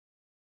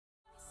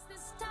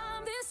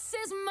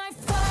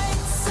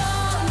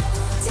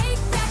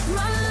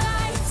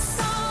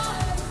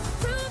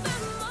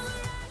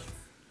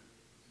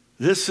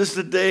This is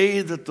the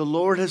day that the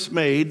Lord has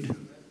made.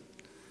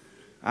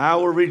 I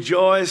will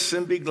rejoice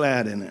and be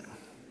glad in it.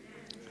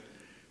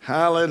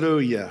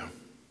 Hallelujah.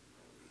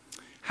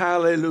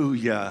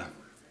 Hallelujah.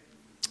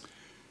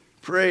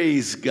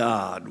 Praise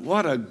God.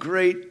 What a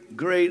great,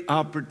 great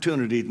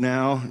opportunity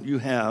now you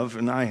have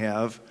and I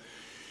have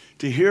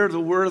to hear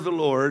the word of the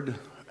Lord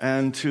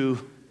and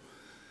to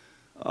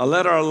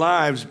let our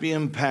lives be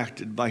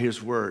impacted by his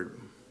word.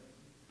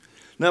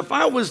 Now, if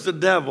I was the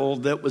devil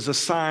that was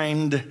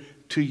assigned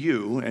to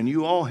you, and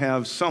you all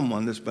have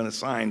someone that's been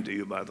assigned to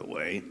you, by the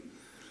way,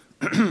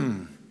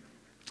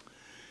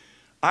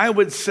 I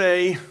would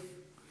say,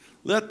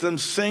 let them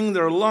sing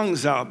their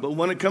lungs out. But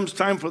when it comes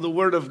time for the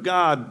word of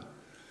God,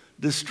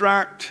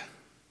 distract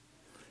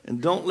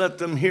and don't let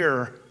them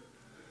hear,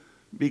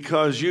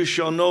 because you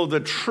shall know the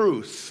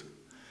truth,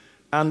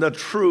 and the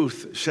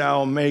truth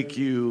shall make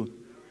you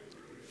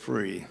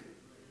free.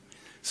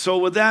 So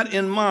with that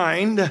in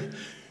mind,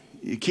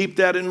 you keep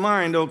that in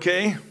mind,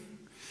 okay?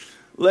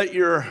 Let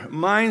your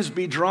minds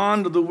be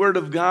drawn to the Word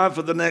of God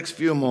for the next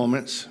few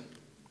moments.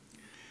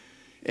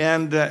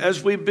 And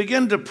as we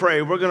begin to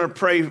pray, we're going to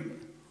pray.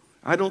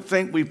 I don't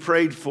think we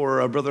prayed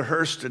for Brother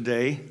Hurst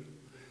today.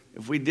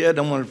 If we did,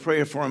 I'm going to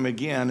pray for him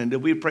again. And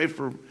did we pray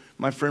for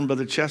my friend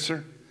Brother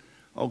Chesser?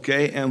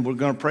 Okay, and we're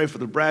going to pray for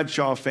the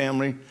Bradshaw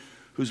family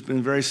who's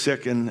been very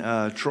sick in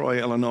Troy,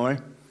 Illinois.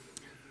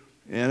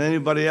 And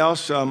anybody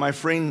else? My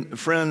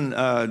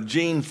friend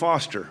Gene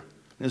Foster,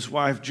 his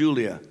wife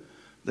Julia.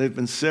 They've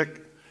been sick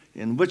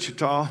in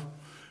Wichita.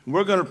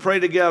 We're going to pray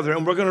together,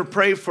 and we're going to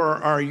pray for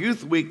our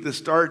youth week that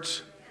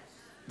starts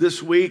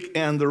this week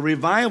and the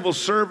revival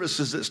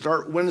services that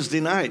start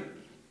Wednesday night.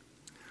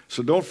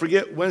 So don't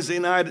forget, Wednesday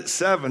night at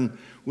 7,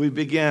 we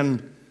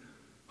begin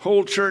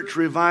whole church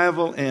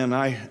revival, and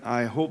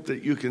I hope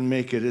that you can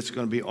make it. It's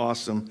going to be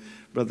awesome.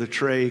 Brother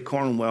Trey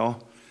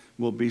Cornwell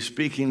will be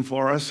speaking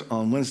for us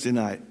on Wednesday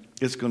night.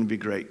 It's going to be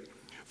great.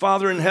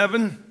 Father in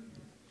heaven,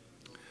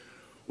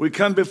 we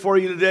come before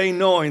you today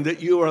knowing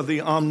that you are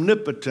the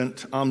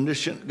omnipotent,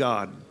 omniscient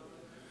God.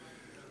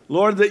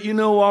 Lord, that you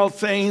know all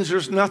things.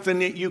 There's nothing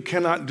that you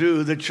cannot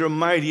do, that you're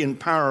mighty and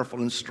powerful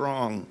and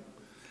strong.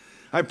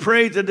 I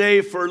pray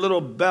today for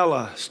little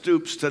Bella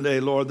Stoops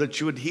today, Lord, that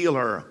you would heal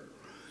her.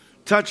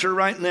 Touch her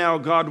right now,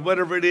 God,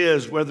 whatever it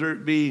is, whether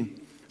it be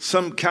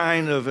some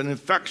kind of an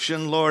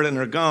infection, Lord, in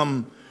her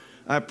gum.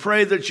 I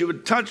pray that you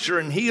would touch her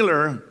and heal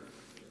her.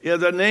 In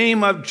the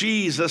name of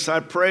Jesus, I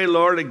pray,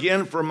 Lord,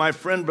 again for my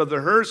friend Brother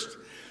Hurst,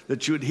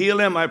 that you would heal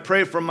him. I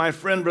pray for my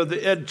friend Brother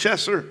Ed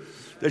Chesser,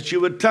 that you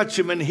would touch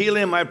him and heal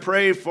him. I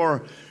pray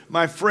for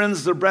my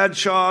friends, the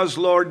Bradshaws,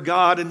 Lord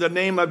God, in the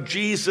name of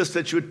Jesus,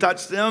 that you would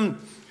touch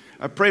them.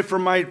 I pray for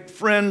my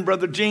friend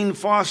Brother Gene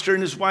Foster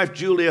and his wife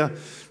Julia,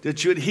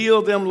 that you would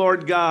heal them,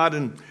 Lord God.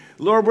 And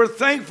Lord, we're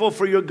thankful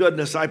for your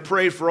goodness. I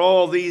pray for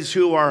all these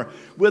who are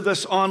with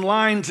us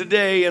online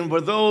today and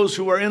for those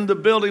who are in the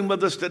building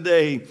with us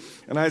today.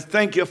 And I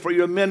thank you for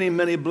your many,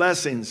 many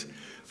blessings.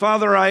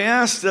 Father, I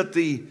ask that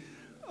the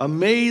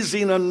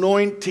amazing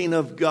anointing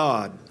of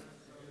God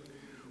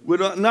would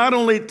not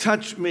only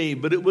touch me,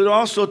 but it would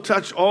also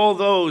touch all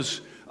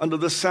those under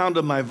the sound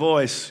of my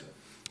voice.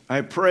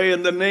 I pray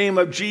in the name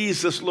of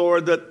Jesus,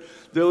 Lord, that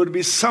there would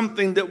be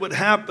something that would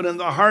happen in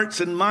the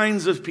hearts and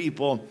minds of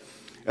people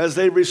as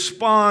they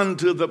respond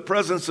to the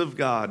presence of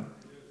God.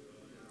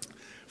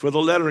 For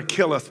the letter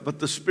killeth, but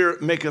the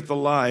Spirit maketh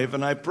alive.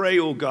 And I pray,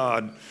 O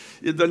God,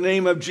 in the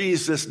name of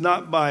Jesus,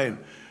 not by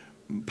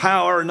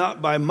power,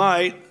 not by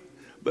might,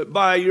 but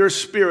by your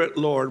Spirit,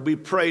 Lord, we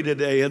pray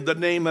today. In the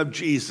name of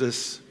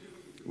Jesus,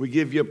 we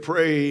give you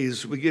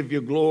praise, we give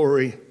you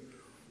glory,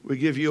 we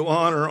give you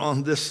honor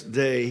on this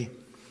day,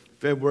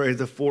 February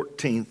the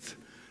 14th,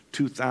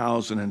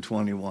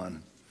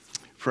 2021.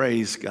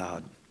 Praise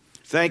God.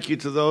 Thank you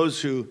to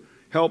those who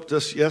helped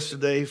us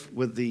yesterday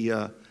with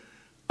the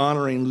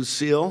honoring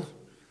Lucille.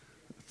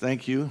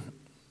 Thank you,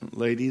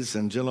 ladies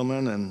and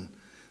gentlemen, and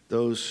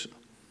those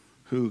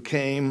who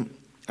came.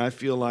 I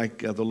feel like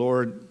the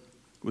Lord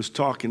was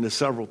talking to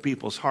several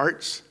people's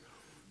hearts,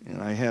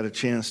 and I had a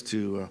chance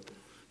to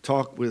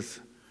talk with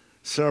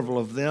several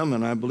of them,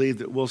 and I believe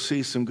that we'll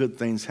see some good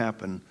things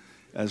happen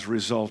as a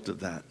result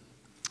of that.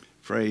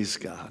 Praise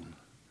God.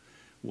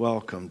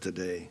 Welcome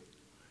today.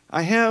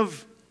 I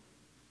have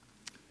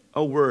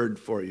a word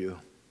for you.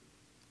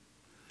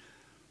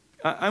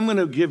 I'm going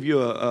to give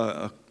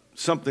you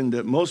something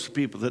that most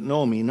people that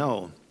know me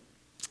know.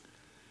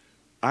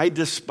 I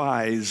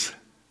despise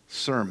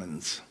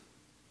sermons.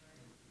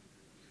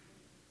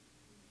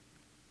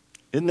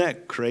 Isn't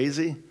that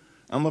crazy?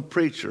 I'm a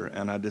preacher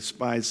and I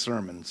despise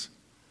sermons.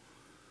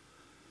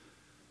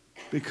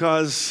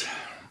 Because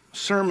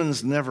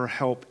sermons never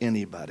help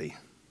anybody.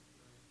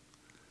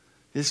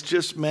 It's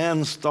just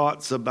man's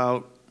thoughts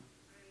about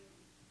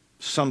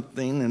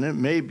something, and it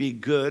may be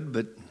good,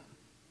 but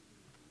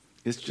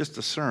it's just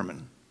a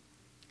sermon.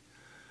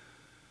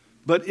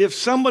 But if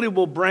somebody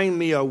will bring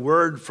me a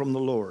word from the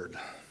Lord,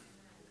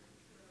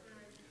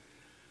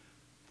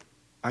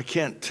 I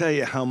can't tell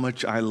you how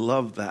much I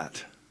love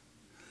that.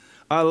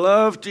 I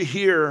love to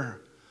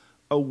hear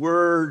a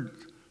word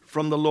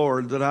from the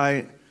Lord that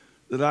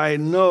I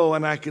know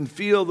and I can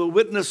feel the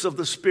witness of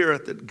the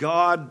Spirit that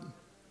God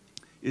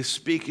is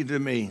speaking to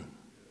me.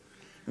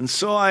 And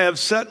so I have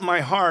set my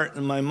heart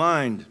and my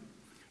mind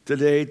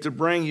today to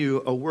bring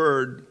you a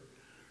word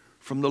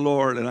from the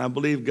Lord, and I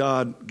believe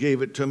God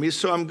gave it to me.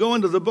 So I'm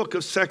going to the book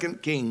of 2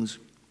 Kings,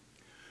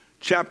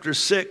 chapter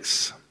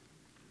 6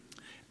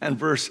 and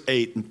verse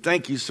 8. And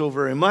thank you so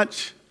very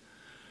much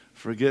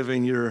for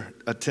giving your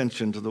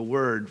attention to the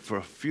word for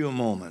a few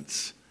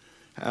moments.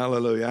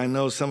 Hallelujah. I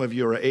know some of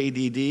you are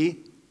ADD,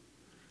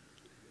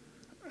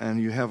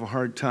 and you have a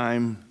hard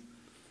time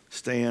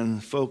staying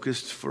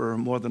focused for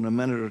more than a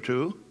minute or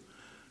two.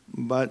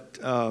 But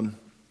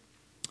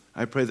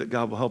I pray that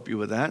God will help you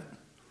with that.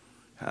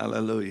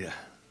 Hallelujah.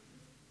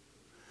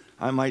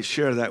 I might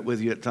share that with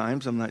you at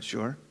times. I'm not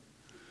sure.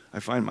 I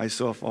find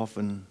myself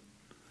often,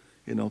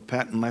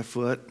 patting my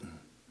foot,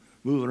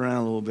 moving around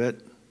a little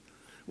bit.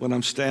 When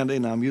I'm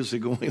standing, I'm usually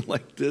going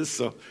like this.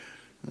 So,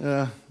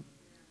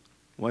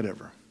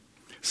 whatever.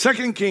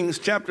 2 Kings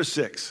chapter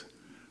 6,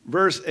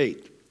 verse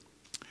 8.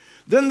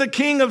 Then the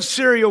king of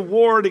Syria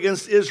warred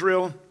against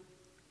Israel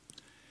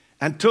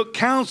and took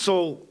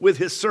counsel with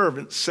his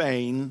servants,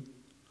 saying,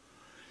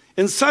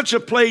 in such a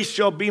place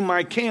shall be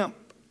my camp.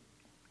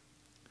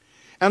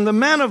 And the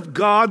man of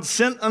God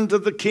sent unto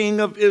the king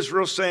of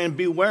Israel, saying,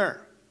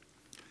 beware,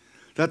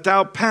 that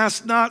thou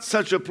pass not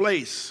such a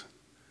place,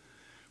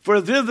 for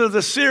thither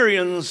the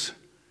Syrians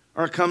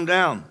are come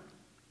down.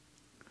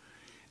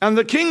 And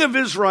the king of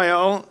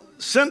Israel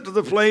sent to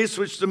the place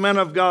which the man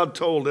of God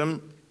told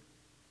him,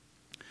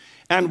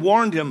 and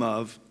warned him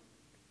of,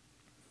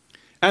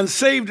 and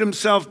saved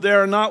himself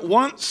there not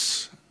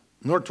once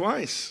nor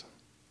twice.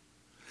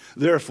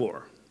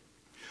 Therefore,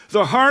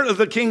 the heart of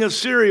the king of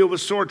Syria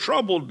was sore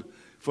troubled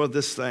for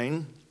this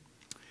thing.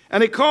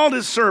 And he called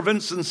his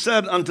servants and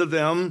said unto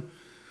them,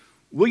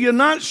 will you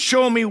not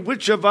show me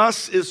which of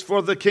us is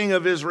for the king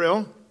of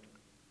Israel?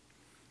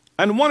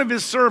 And one of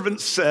his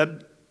servants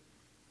said,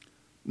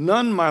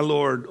 none, my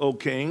lord, O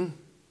king,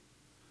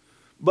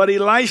 but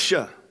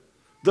Elisha,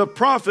 the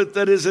prophet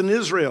that is in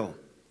Israel,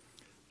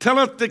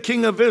 telleth the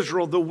king of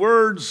Israel the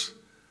words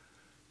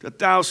that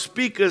thou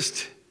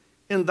speakest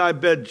in thy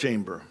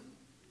bedchamber.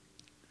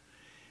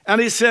 And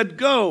he said,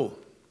 go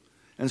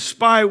and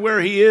spy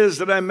where he is,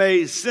 that I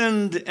may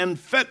send and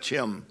fetch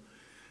him.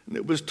 And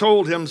it was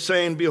told him,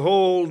 saying,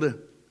 behold,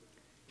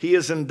 he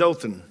is in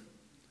Dothan.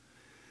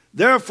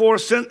 Therefore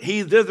sent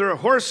he thither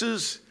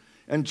horses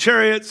and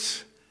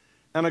chariots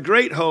and a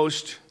great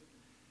host,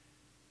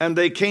 and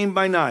they came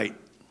by night,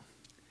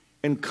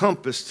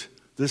 encompassed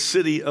the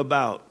city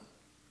about.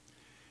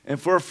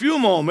 And for a few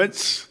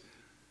moments,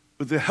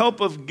 with the help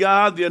of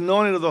God, the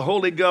anointing of the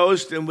Holy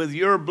Ghost, and with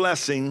your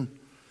blessing,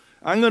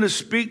 I'm going to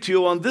speak to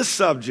you on this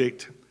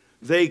subject.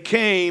 They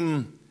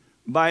came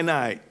by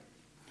night.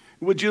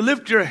 Would you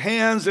lift your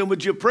hands and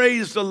would you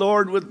praise the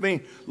Lord with me?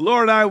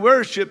 Lord, I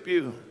worship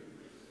you.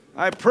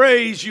 I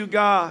praise you,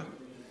 God.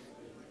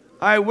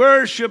 I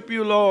worship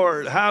you,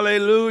 Lord.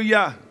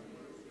 Hallelujah.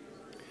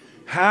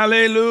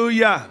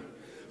 Hallelujah.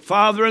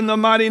 Father, in the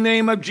mighty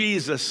name of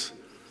Jesus,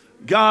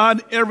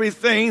 God,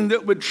 everything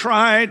that would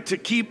try to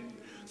keep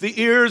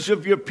the ears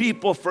of your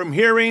people from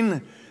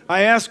hearing,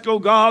 I ask, oh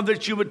God,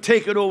 that you would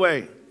take it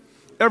away.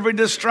 Every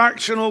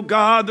distraction, oh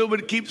God, that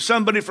would keep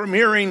somebody from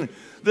hearing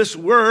this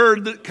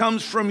word that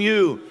comes from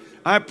you,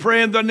 I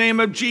pray in the name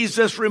of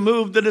Jesus,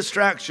 remove the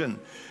distraction.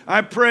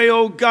 I pray,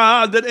 oh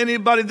God, that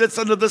anybody that's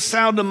under the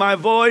sound of my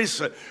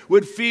voice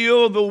would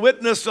feel the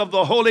witness of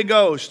the Holy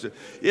Ghost.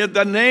 In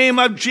the name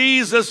of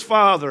Jesus,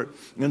 Father,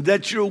 and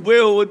that your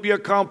will would be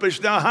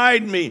accomplished. Now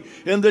hide me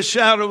in the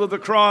shadow of the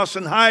cross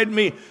and hide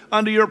me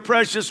under your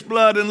precious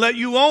blood and let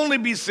you only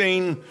be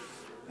seen.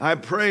 I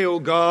pray, oh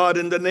God,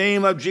 in the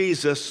name of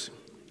Jesus.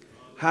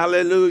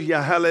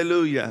 Hallelujah,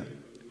 hallelujah.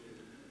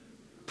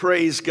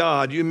 Praise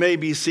God. You may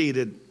be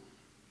seated.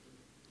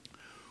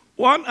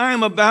 What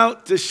I'm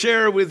about to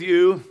share with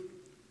you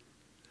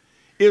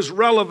is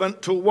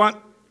relevant to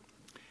what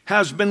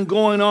has been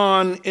going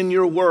on in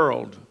your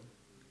world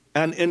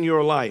and in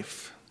your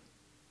life.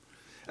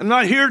 I'm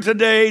not here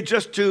today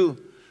just to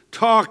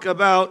talk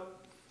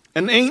about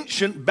an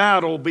ancient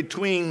battle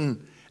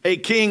between a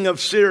king of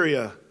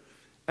Syria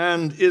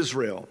and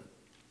Israel.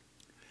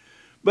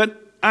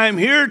 But I'm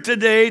here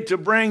today to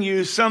bring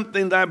you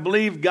something that I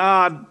believe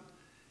God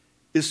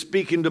is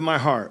speaking to my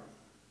heart.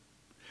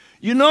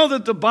 You know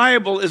that the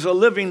Bible is a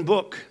living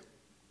book.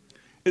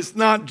 It's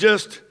not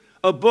just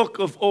a book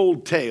of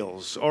old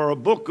tales or a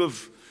book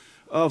of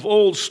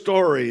old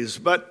stories,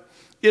 but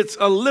it's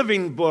a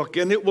living book,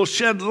 and it will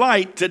shed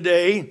light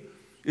today,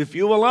 if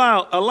you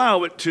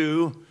allow it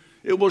to.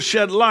 It will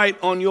shed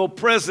light on your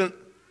present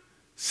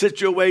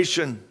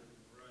situation.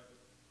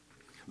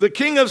 The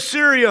king of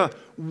Syria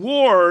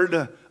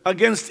warred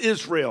against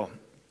Israel.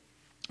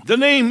 The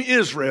name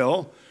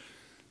Israel,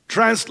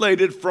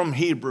 translated from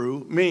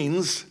Hebrew,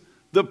 means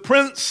the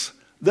prince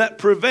that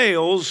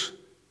prevails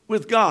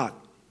with God.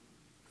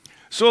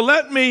 So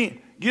let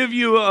me give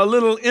you a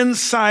little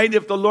insight,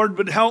 if the Lord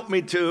would help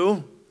me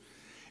to,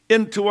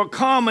 into a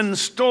common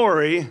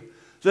story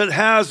that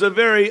has a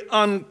very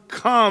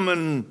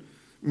uncommon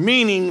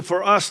meaning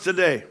for us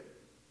today.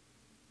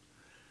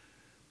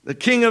 The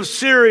king of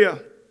Syria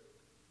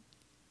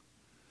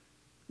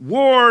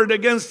warred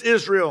against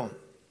Israel,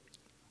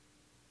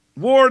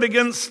 warred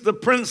against the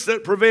prince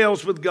that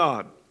prevails with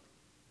God.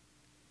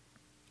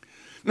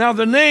 Now,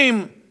 the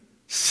name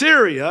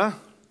Syria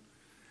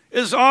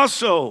is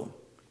also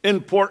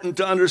important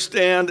to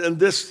understand in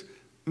this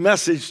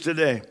message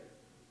today.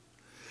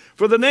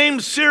 For the name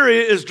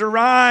Syria is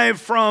derived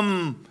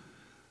from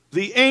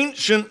the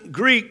ancient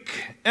Greek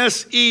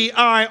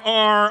Seiros,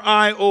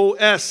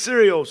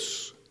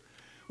 Syrios,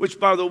 which,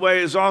 by the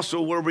way, is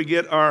also where we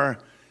get our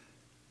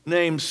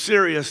name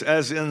Sirius,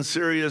 as in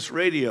Sirius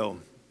Radio.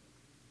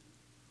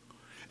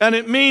 And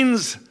it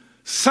means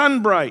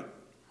sunbright,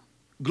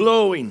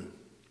 glowing,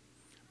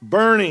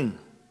 burning,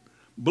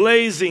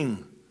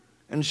 blazing,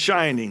 and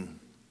shining.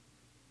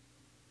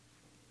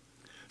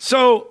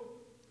 So,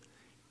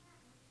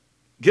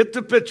 get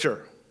the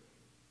picture.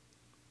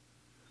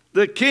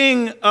 The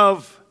king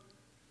of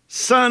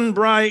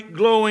sunbright,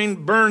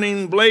 glowing,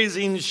 burning,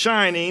 blazing,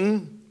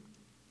 shining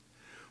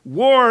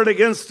warred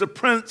against the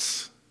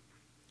prince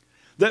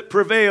that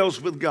prevails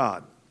with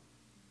God.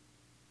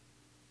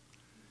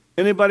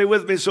 Anybody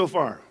with me so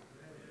far?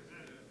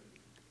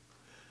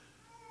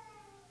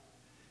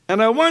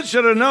 And I want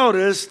you to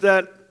notice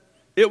that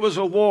it was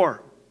a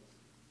war.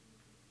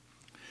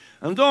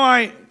 And though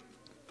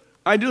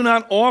I do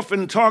not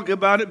often talk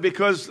about it,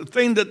 because the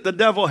thing that the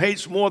devil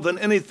hates more than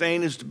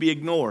anything is to be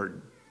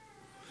ignored.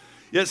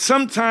 Yet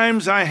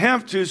sometimes I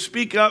have to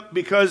speak up,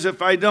 because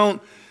if I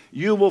don't,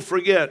 you will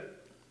forget.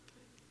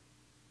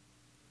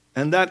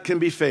 And that can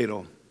be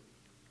fatal.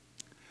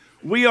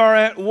 We are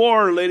at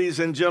war, ladies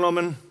and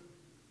gentlemen,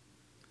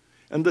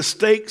 and the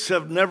stakes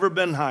have never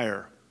been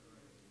higher.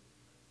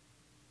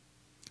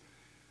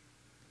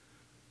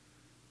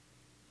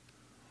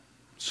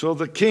 So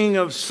the king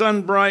of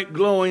sunbright,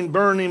 glowing,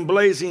 burning,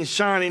 blazing,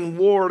 shining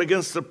warred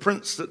against the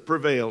prince that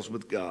prevails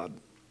with God.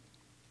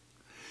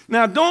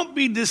 Now, don't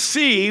be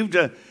deceived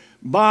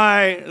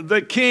by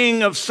the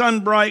king of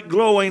sunbright,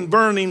 glowing,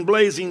 burning,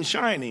 blazing,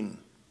 shining,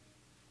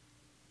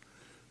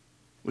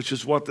 which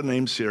is what the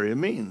name Syria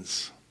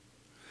means.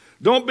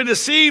 Don't be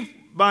deceived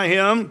by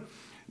him.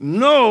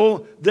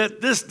 Know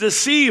that this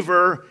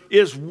deceiver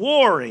is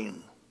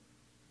warring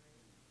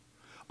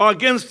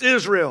against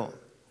Israel,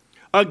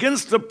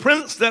 against the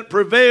prince that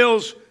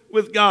prevails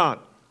with God.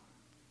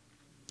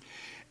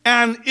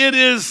 And it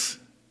is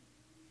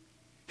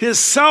his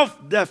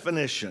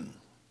self-definition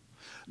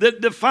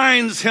that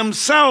defines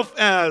himself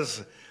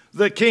as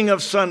the king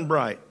of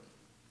sunbright.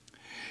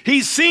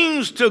 He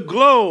seems to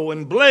glow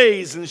and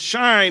blaze and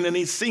shine, and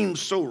he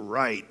seems so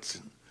right.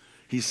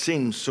 He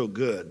seems so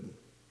good.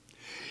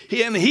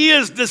 He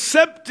is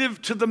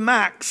deceptive to the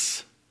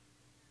max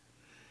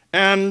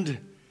and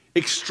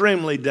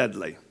extremely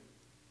deadly.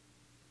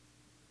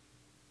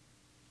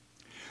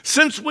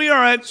 Since we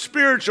are at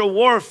spiritual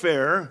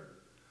warfare,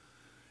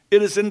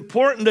 it is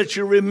important that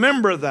you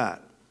remember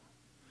that.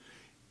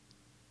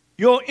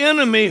 Your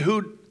enemy,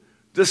 who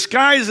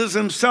disguises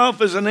himself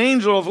as an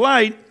angel of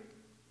light,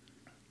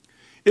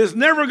 is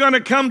never going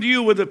to come to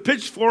you with a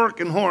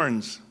pitchfork and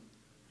horns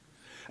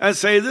and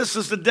say, "This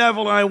is the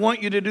devil, I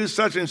want you to do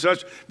such and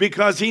such,"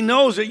 because he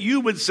knows that you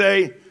would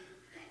say,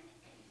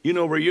 "You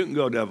know where you can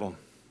go, devil.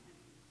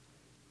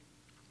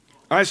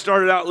 I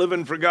started out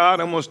living for God,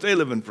 I'm going to stay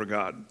living for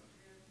God."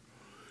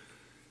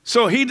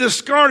 So he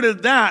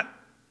discarded that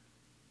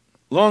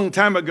long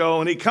time ago,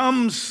 and he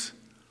comes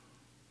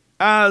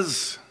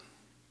as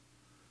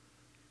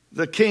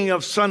the king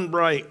of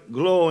sunbright,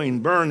 glowing,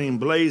 burning,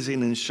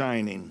 blazing, and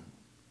shining.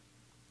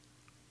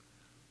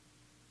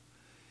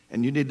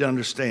 And you need to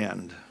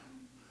understand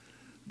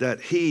that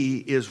he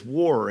is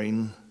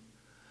warring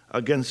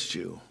against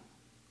you.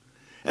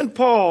 And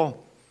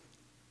Paul,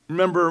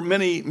 remember,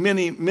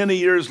 many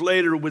years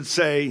later would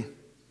say,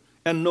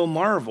 "And no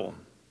marvel,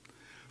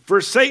 for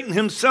Satan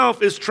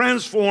himself is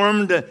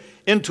transformed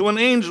into an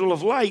angel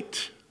of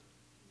light."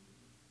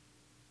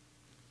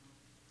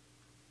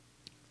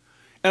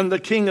 And the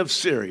king of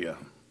Syria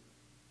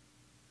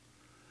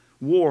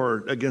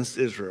warred against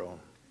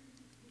Israel.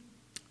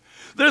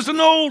 There's an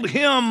old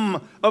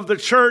hymn of the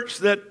church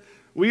that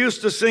we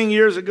used to sing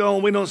years ago,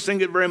 and we don't sing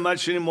it very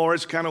much anymore.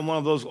 It's kind of one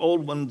of those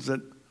old ones that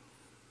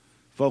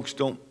folks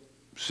don't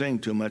sing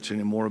too much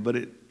anymore. But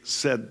it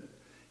said,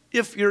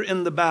 "If you're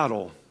in the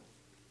battle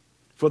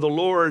for the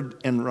Lord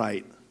and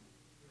right,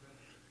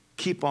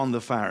 keep on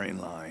the firing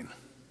line.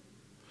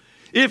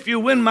 If you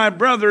win, my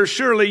brother,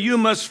 surely you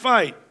must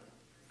fight.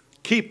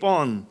 Keep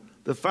on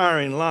the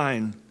firing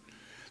line.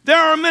 There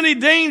are many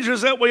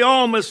dangers that we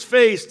all must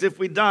face. If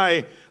we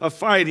die of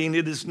fighting,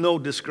 it is no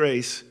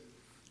disgrace.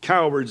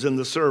 Cowards in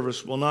the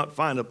service will not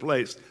find a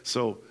place.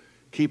 So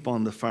keep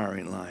on the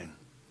firing line."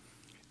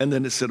 And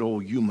then it said, "Oh,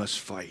 you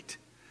must fight.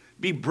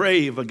 Be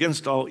brave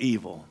against all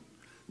evil.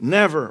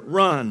 Never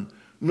run,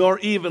 nor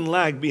even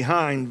lag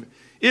behind.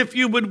 If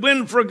you would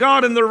win for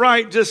God in the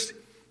right, just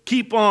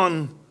keep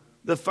on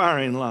the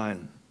firing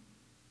line.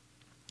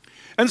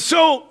 And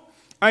so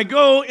I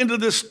go into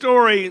this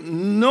story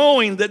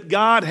knowing that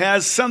God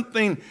has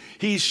something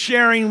he's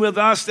sharing with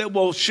us that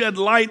will shed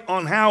light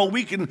on how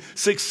we can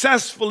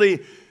successfully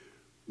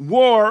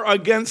war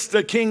against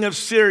the king of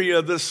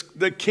Syria,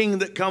 the king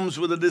that comes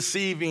with a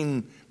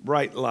deceiving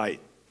bright light.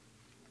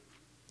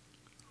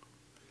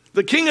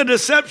 The king of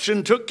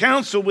deception took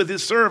counsel with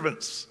his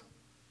servants.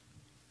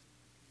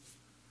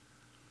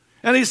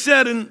 And he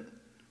said, in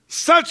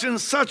such and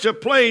such a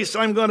place,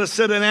 I'm going to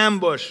set an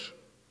ambush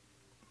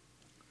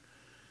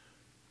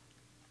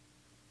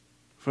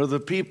for the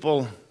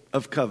people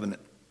of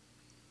covenant.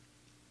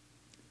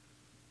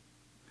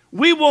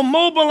 We will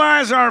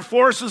mobilize our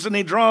forces, and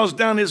he draws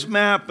down his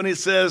map and he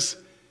says,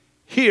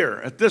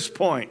 here, at this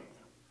point,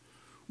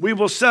 we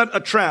will set a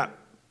trap.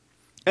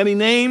 And he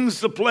names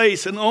the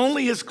place, and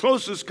only his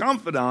closest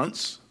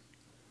confidants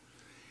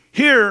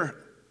hear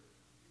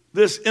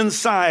this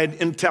inside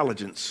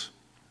intelligence.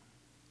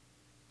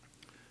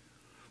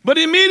 But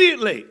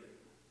immediately,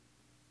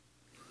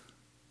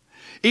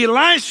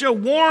 Elisha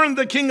warned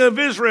the king of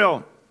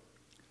Israel,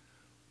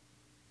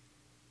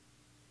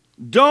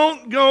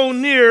 don't go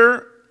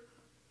near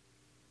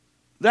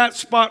that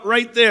spot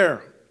right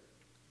there.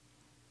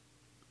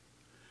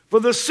 For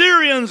the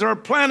Syrians are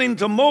planning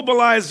to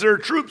mobilize their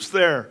troops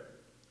there.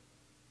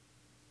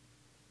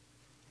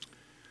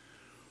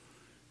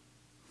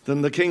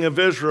 Then the king of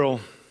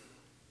Israel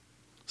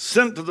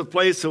sent to the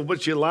place of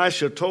which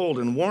Elisha told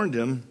and warned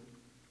him.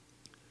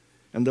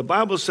 And the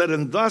Bible said,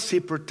 and thus he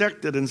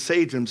protected and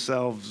saved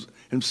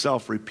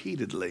himself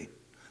repeatedly.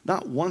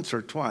 Not once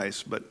or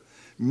twice, but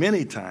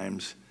many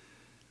times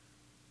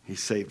he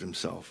saved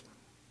himself.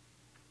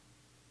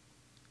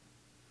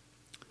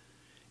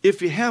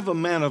 If you have a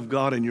man of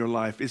God in your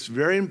life, it's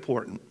very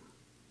important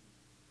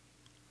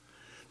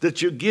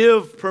that you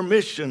give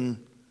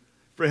permission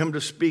for him to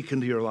speak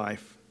into your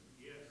life.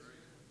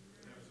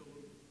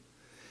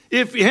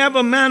 If you have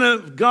a man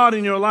of God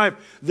in your life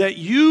that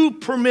you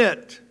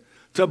permit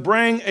to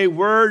bring a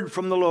word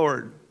from the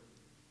Lord.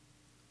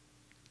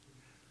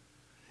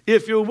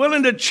 If you're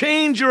willing to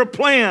change your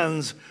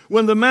plans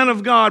when the man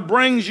of God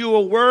brings you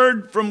a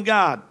word from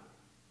God,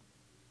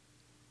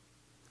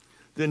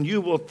 then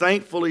you will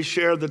thankfully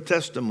share the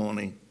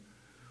testimony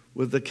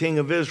with the king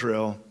of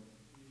Israel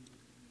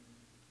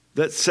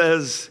that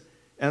says,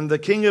 and the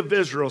king of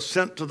Israel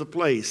sent to the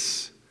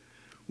place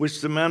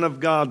which the man of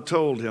God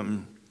told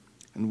him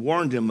and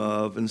warned him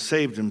of and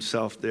saved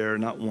himself there,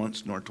 not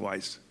once nor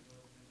twice.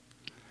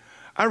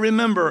 I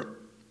remember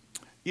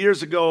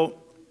years ago,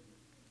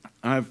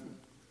 I've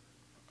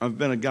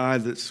been a guy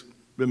that's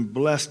been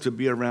blessed to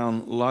be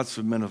around lots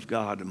of men of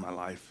God in my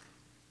life.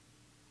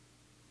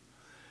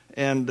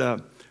 And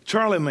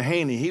Charlie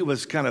Mahaney, he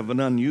was kind of an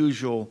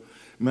unusual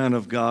man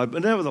of God,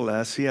 but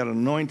nevertheless, he had an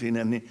anointing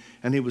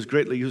and he was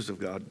greatly used of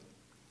God.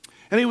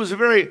 And he was a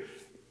very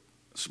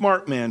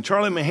smart man.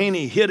 Charlie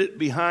Mahaney hid it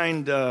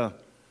behind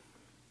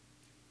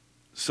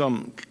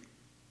some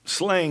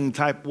slang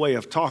type way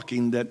of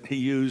talking that he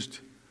used,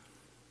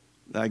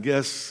 I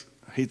guess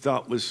he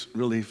thought was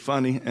really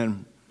funny,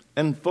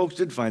 and folks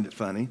did find it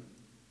funny.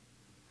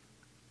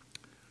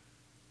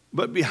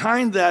 But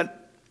behind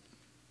that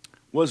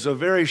was a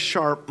very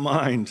sharp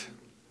mind.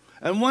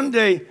 And one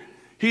day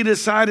he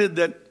decided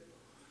that,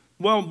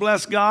 well,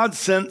 bless God,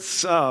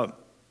 since the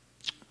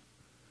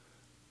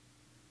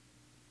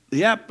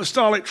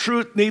apostolic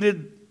truth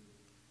needed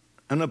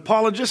an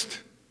apologist,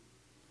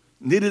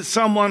 needed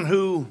someone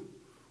who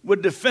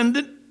would defend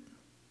it,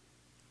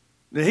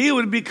 that he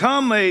would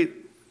become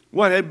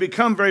what had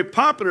become very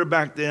popular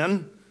back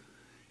then,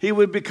 he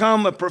would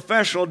become a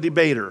professional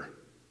debater.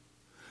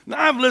 Now,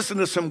 I've listened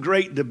to some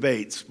great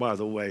debates, by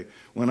the way,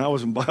 when I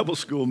was in Bible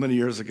school many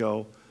years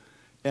ago,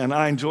 and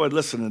I enjoyed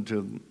listening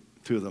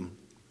to them.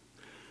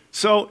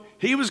 So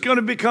he was going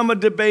to become a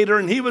debater,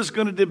 and he was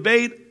going to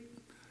debate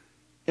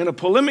in a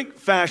polemic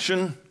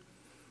fashion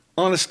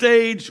on a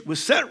stage with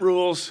set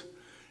rules,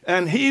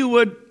 and he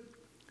would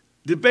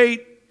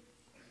debate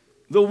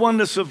the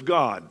oneness of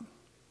God.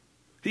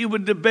 He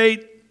would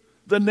debate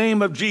the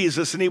name of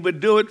Jesus, and he would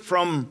do it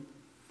from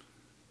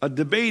a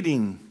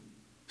debating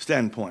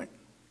standpoint.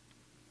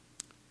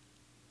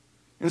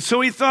 And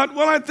so he thought,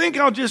 well, I think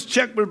I'll just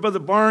check with Brother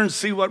Barnes,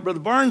 see what Brother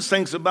Barnes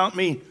thinks about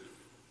me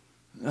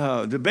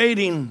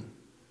debating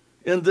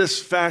in this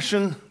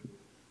fashion.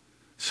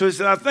 So he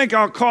said, I think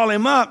I'll call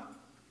him up.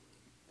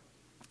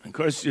 Of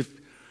course, if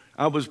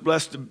I was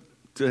blessed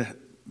to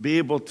be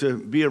able to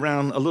be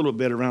around a little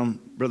bit around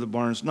Brother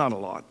Barnes, not a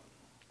lot.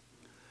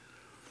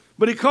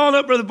 But he called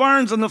up Brother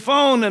Barnes on the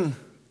phone and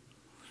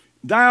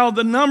dialed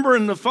the number,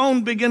 and the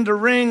phone began to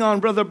ring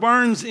on Brother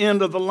Barnes'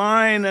 end of the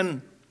line,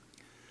 and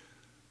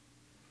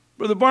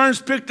Brother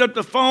Barnes picked up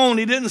the phone.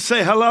 He didn't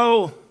say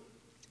hello.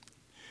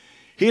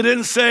 He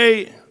didn't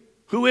say,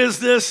 who is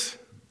this?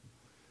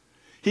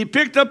 He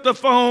picked up the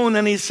phone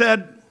and he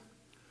said,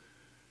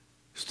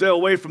 stay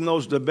away from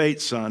those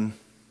debates, son.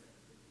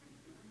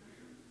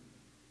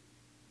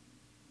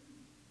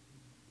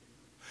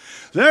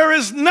 There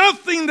is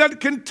nothing that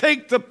can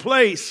take the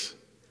place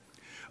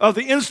of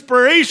the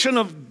inspiration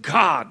of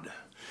God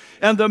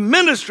and the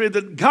ministry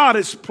that God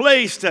has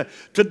placed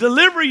to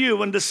deliver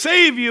you and to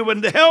save you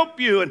and to help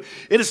you. And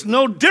it is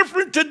no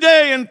different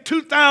today in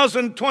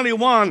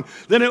 2021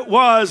 than it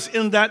was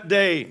in that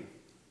day.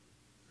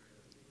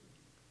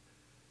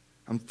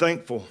 I'm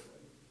thankful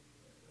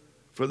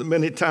for the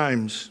many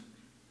times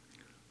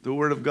the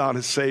Word of God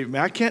has saved me.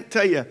 I can't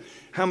tell you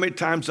how many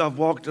times I've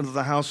walked into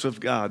the house of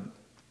God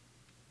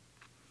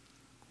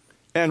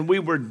and we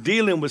were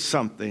dealing with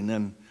something,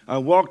 and I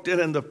walked in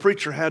and the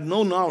preacher had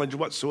no knowledge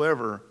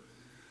whatsoever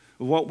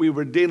of what we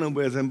were dealing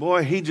with, and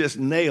boy, he just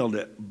nailed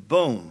it.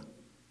 Boom.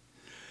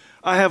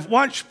 I have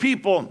watched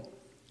people,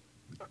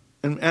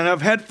 and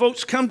I've had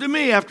folks come to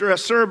me after a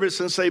service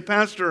and say,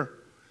 Pastor,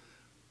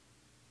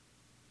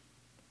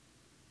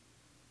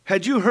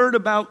 had you heard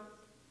about?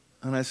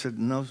 And I said,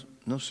 no,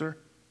 sir.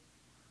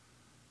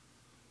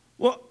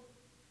 Well,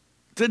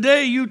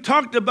 today you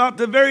talked about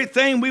the very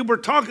thing we were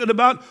talking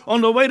about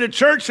on the way to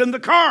church in the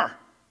car.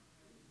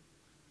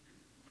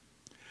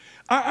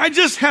 I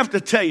just have to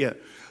tell you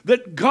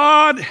that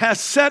God has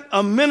set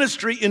a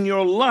ministry in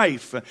your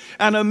life,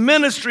 and a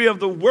ministry of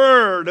the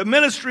Word, a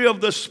ministry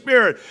of the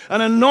Spirit,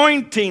 an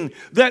anointing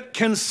that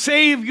can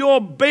save your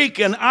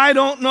bacon. I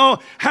don't know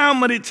how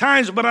many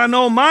times, but I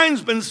know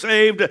mine's been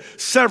saved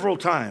several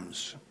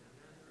times.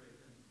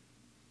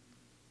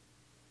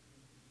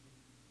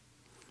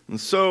 And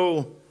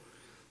so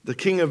the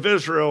king of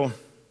Israel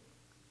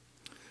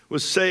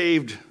was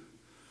saved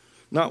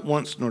not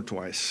once nor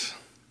twice.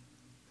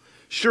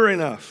 Sure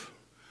enough,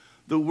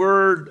 the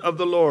word of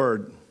the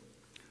Lord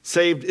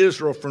saved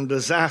Israel from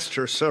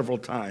disaster several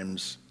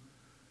times.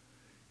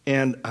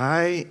 And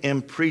I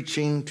am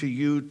preaching to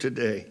you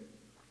today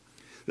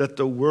that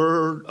the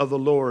word of the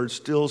Lord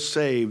still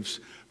saves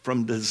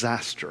from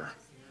disaster.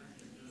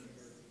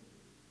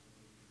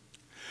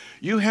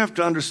 You have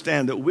to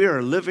understand that we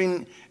are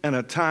living in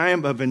a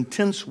time of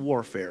intense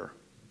warfare.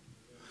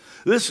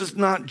 This is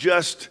not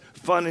just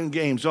fun and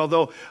games,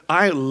 although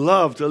I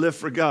love to live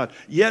for God.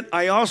 Yet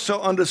I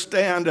also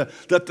understand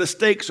that the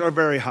stakes are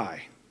very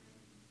high.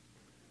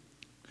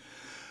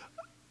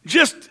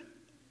 Just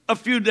a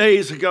few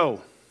days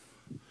ago,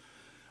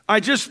 I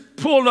just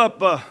pulled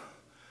up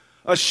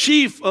a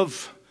sheaf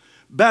of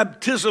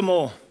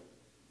baptismal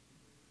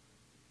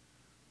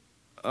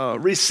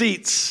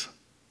receipts,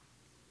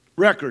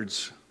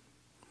 records.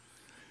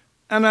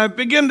 And I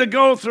began to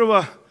go through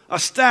a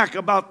stack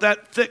about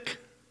that thick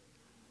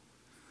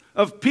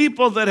of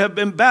people that have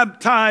been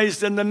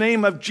baptized in the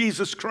name of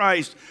Jesus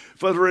Christ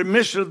for the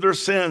remission of their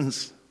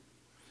sins.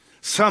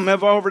 Some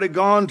have already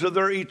gone to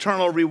their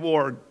eternal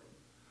reward.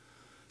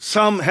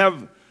 Some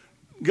have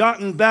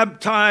gotten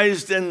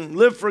baptized and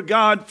lived for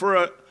God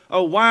for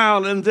a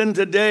while, and then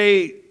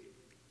today,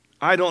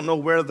 I don't know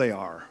where they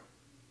are.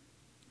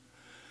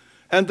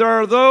 And there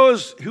are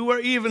those who are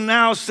even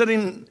now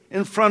sitting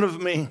in front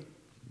of me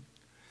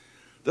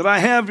that I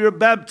have your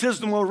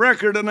baptismal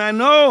record, and I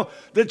know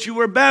that you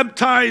were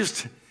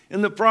baptized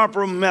in the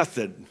proper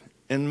method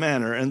and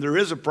manner, and there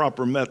is a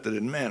proper method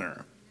and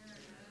manner.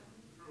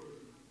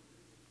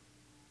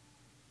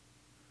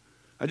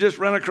 I just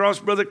ran across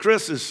Brother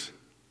Chris's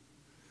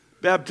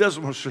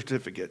baptismal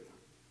certificate.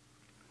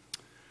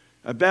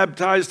 I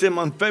baptized him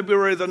on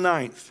February the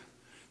 9th,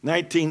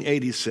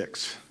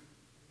 1986.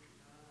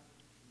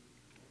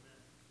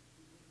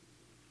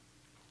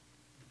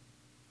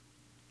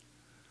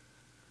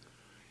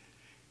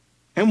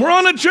 And we're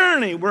on a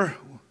journey. We're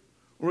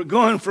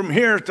going from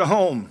here to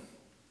home.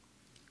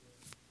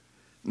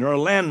 There are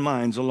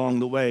landmines along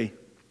the way.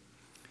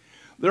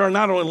 There are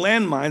not only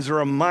landmines, there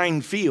are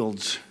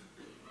minefields.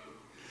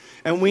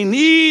 And we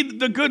need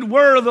the good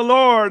word of the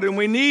Lord, and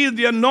we need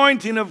the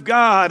anointing of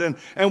God,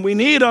 and we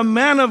need a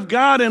man of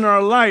God in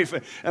our life.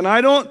 And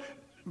I don't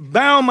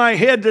bow my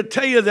head to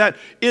tell you that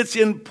it's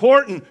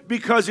important,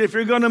 because if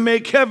you're going to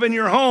make heaven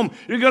your home,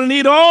 you're going to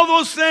need all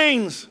those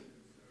things.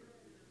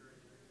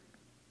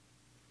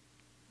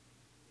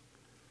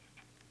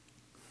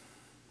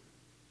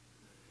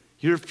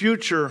 Your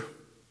future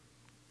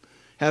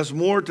has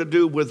more to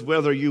do with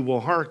whether you will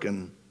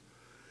hearken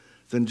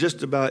than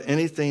just about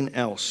anything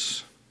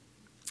else.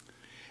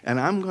 And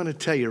I'm going to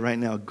tell you right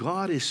now,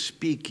 God is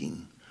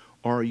speaking.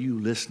 Are you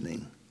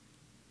listening?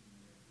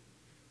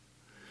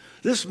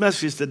 This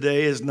message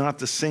today is not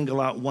to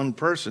single out one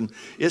person.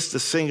 It's to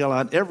single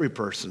out every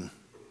person.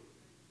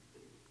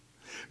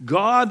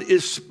 God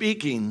is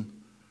speaking.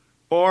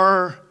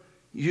 Are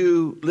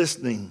you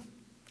listening?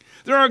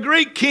 There are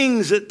great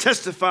kings that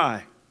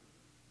testify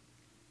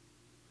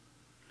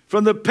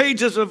from the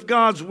pages of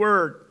God's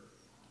word.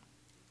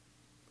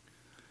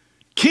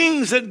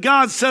 Kings that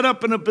God set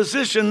up in a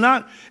position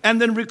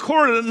and then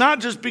recorded it, not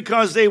just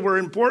because they were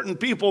important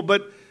people,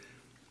 but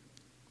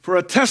for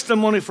a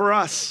testimony for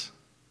us.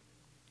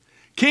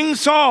 King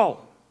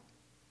Saul,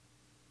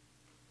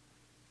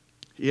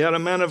 he had a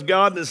man of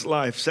God in his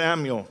life,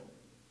 Samuel.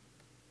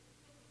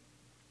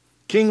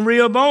 King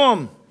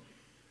Rehoboam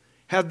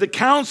had the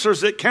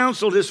counselors that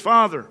counseled his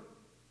father.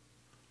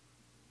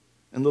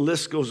 And the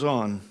list goes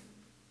on.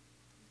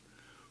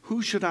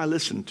 Who should I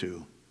listen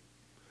to?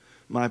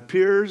 My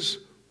peers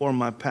or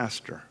my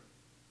pastor?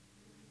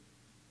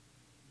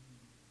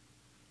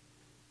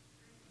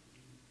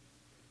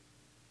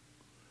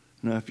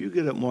 Now, if you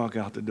get up and walk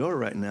out the door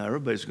right now,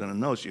 everybody's going to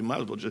know, so you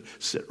might as well just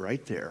sit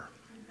right there.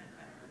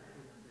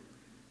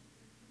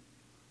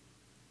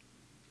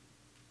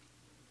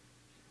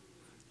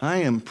 I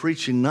am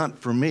preaching not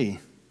for me.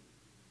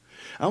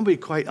 I'm going to be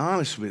quite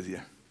honest with you.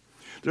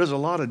 There's a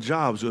lot of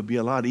jobs that would be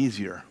a lot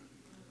easier.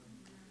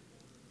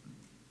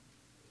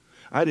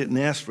 I didn't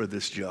ask for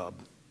this job.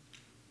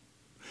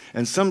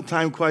 And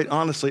sometimes, quite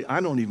honestly, I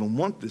don't even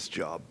want this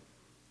job.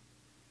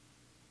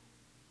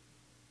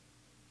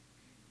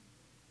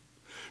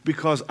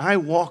 Because I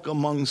walk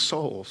among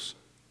souls.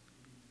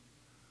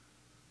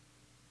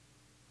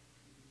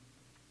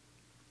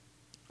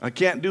 I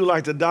can't do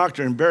like the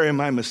doctor and bury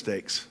my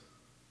mistakes.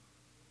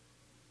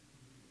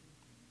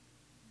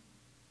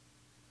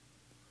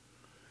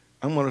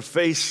 I'm going to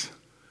face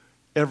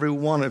every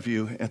one of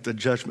you at the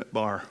judgment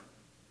bar.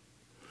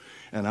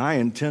 And I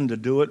intend to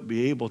do it,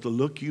 be able to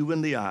look you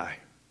in the eye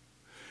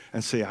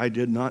and say, I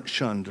did not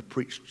shun to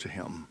preach to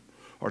him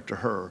or to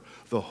her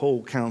the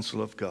whole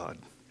counsel of God.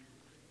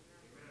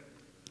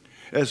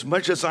 As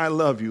much as I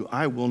love you,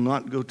 I will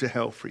not go to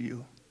hell for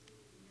you.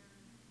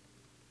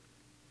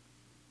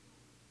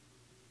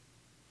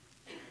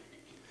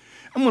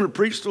 I'm going to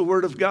preach the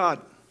word of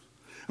God.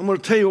 I'm going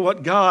to tell you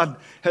what God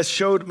has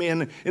showed me.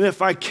 And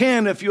if I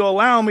can, if you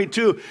allow me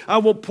to, I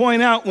will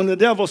point out when the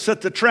devil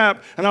set the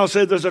trap, and I'll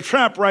say, there's a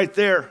trap right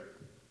there.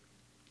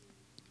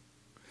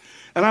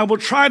 And I will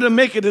try to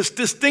make it as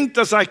distinct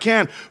as I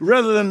can,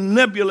 rather than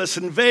nebulous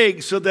and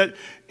vague, so that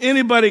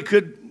anybody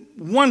could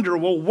wonder,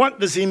 well, what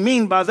does he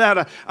mean by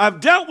that? I've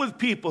dealt with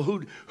people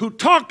who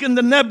talk in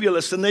the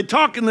nebulous and they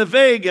talk in the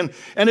vague, and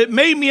it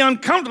made me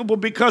uncomfortable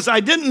because I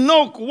didn't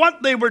know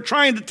what they were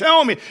trying to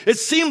tell me. It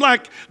seemed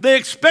like they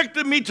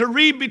expected me to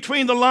read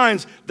between the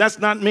lines. That's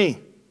not me.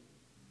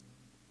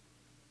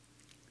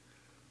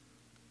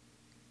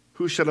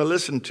 Who should I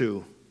listen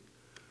to?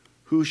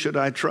 Who should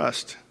I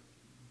trust?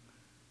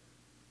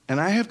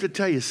 And I have to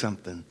tell you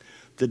something.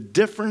 The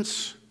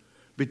difference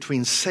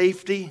between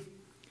safety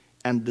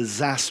and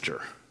disaster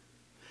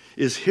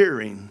is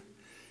hearing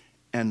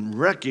and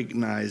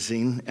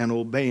recognizing and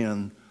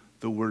obeying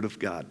the word of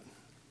God.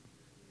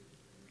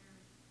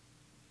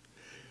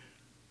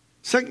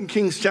 2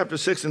 Kings chapter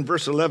 6 and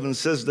verse 11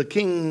 says, the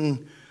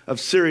king of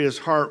Syria's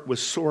heart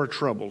was sore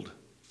troubled.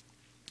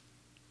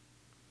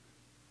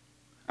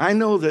 I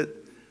know that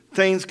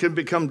things can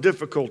become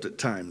difficult at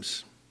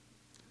times.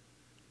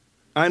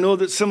 I know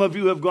that some of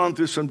you have gone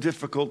through some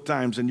difficult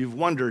times and you've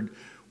wondered,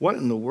 what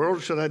in the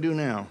world should I do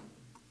now?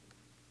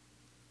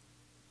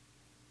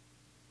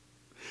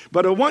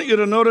 But I want you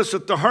to notice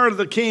that the heart of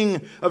the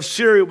king of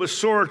Syria was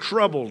sore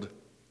troubled.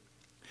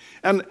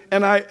 And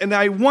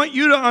I want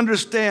you to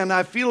understand,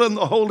 I feel in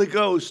the Holy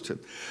Ghost,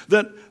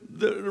 that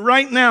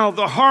right now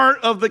the heart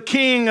of the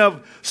king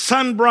of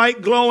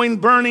sun-bright, glowing,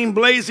 burning,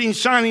 blazing,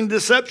 shining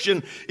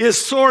deception is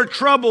sore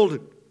troubled.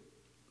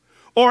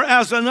 Or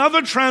as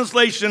another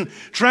translation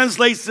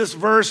translates this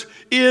verse,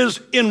 is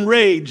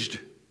enraged.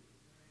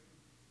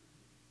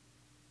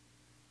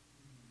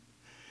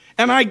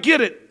 And I get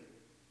it.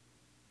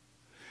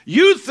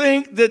 You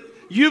think that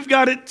you've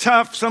got it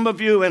tough, some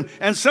of you,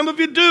 and some of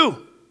you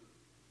do.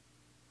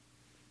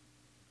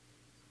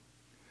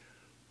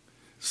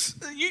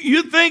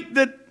 You think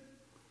that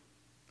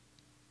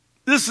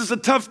this is a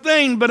tough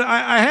thing, but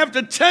I have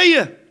to tell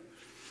you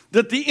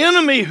that the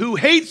enemy who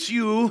hates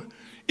you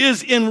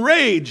is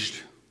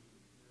enraged.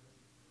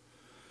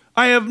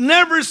 I have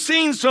never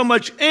seen so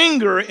much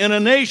anger in a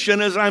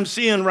nation as I'm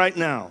seeing right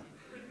now.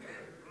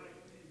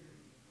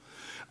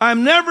 I've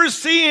never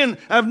seen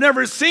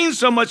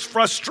so much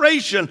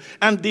frustration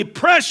and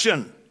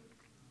depression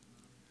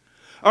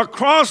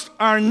across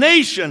our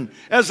nation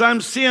as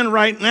I'm seeing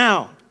right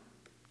now.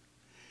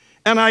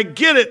 And I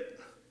get it.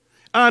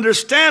 I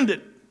understand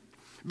it.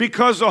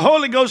 Because the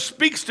Holy Ghost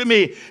speaks to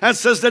me and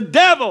says, the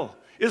devil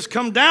is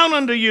come down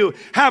unto you,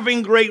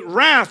 having great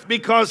wrath,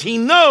 because he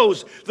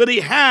knows that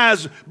he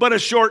has but a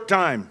short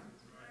time.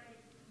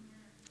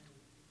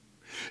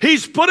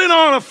 He's putting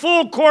on a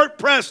full court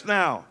press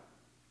now.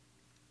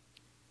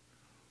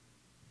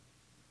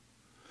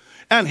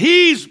 And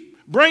he's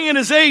bringing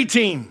his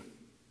A-team.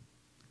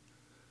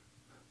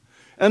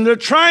 And they're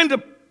trying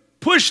to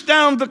push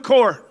down the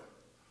court.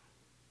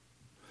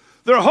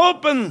 They're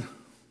hoping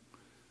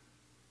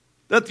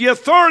that the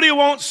authority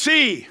won't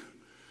see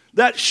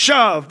that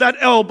shove, that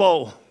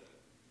elbow.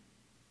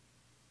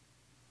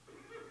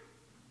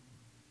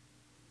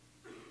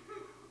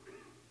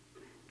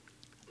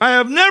 I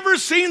have never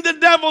seen the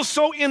devil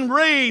so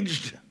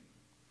enraged.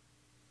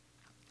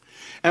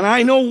 And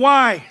I know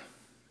why.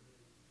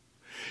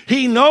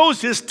 He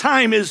knows his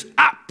time is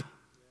up.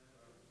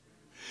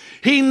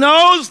 He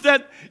knows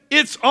that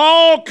it's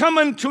all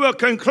coming to a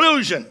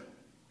conclusion.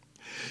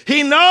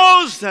 He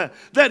knows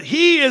that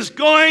he is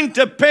going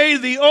to pay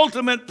the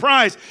ultimate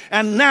price.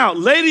 And now,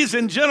 ladies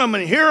and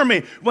gentlemen, hear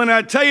me when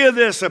I tell you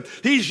this.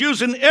 He's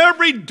using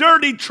every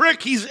dirty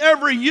trick he's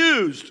ever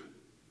used.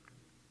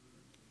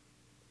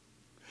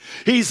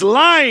 He's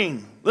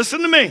lying.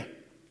 Listen to me.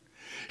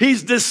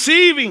 He's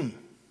deceiving.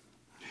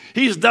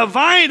 He's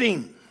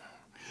dividing.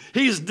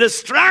 He's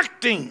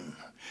distracting.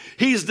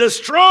 He's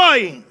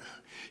destroying.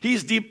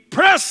 He's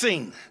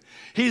depressing.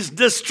 He's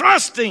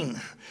distrusting.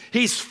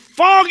 He's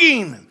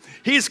fogging.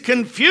 He's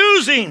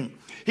confusing.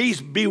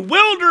 He's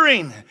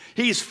bewildering.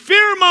 He's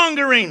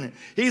fear-mongering.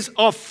 He's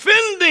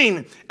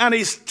offending. And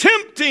he's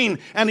tempting.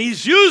 And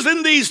he's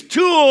using these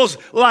tools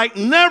like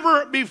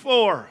never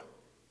before.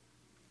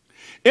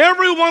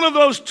 Every one of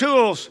those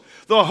tools,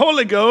 the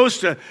Holy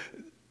Ghost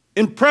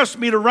impressed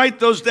me to write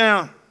those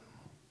down.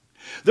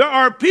 There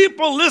are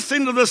people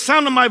listening to the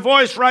sound of my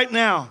voice right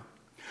now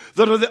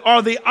that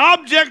are the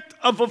object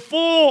of a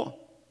full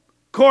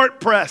court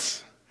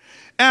press.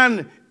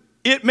 And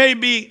it may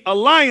be a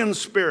lying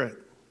spirit,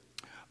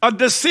 a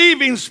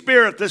deceiving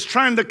spirit that's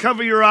trying to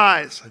cover your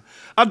eyes,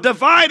 a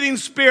dividing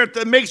spirit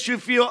that makes you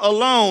feel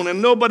alone and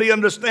nobody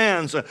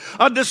understands,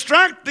 a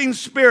distracting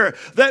spirit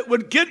that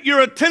would get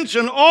your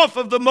attention off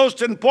of the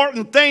most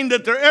important thing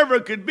that there ever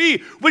could be,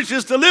 which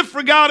is to live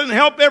for God and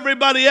help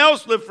everybody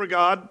else live for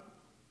God.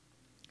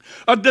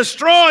 A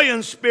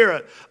destroying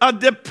spirit, a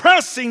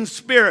depressing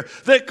spirit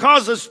that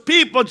causes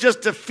people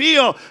just to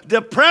feel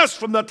depressed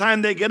from the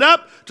time they get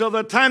up till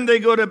the time they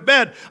go to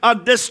bed. A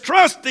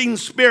distrusting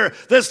spirit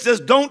that says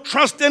don't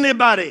trust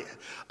anybody.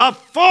 A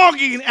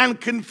fogging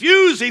and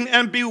confusing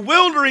and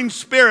bewildering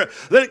spirit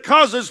that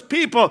causes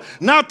people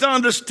not to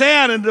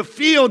understand and to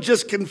feel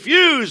just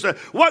confused.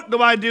 What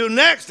do I do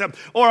next?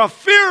 Or a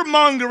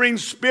fear-mongering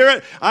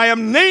spirit. I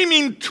am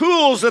naming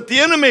tools that the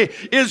enemy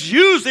is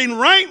using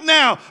right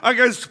now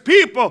against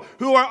people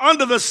who are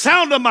under the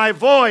sound of my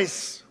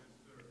voice.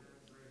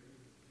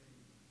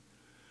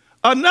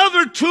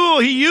 Another tool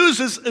he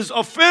uses is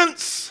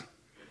offense.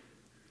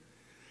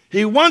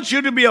 He wants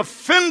you to be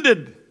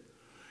offended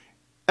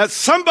at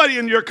somebody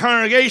in your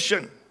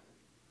congregation.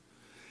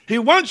 He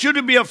wants you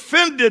to be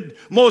offended,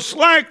 most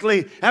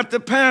likely, at the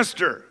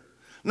pastor.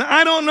 Now,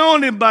 I don't know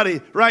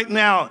anybody right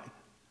now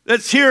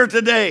that's here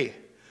today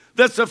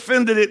that's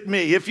offended at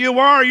me. If you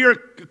are, you're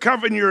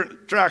covering your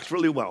tracks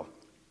really well.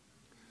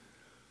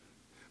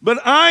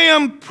 But I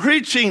am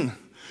preaching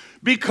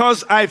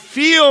because I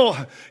feel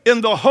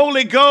in the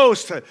Holy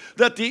Ghost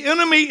that the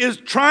enemy is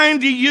trying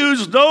to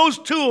use those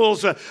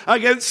tools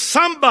against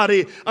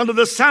somebody under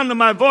the sound of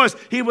my voice.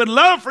 He would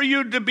love for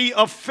you to be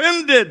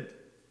offended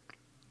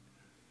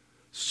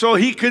so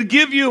he could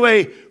give you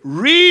a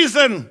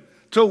reason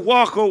to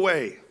walk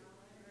away.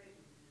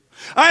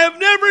 I have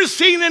never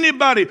seen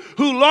anybody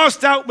who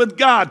lost out with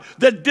God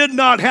that did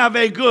not have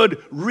a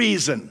good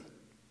reason.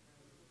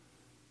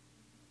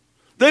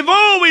 They've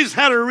always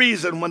had a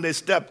reason when they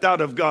stepped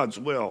out of God's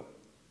will.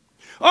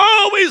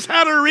 Always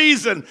had a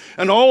reason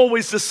and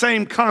always the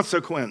same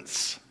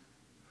consequence.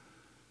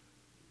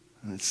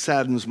 And it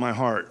saddens my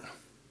heart.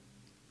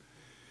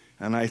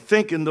 And I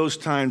think in those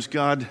times,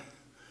 God,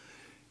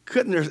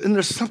 isn't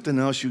there something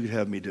else you could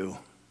have me do?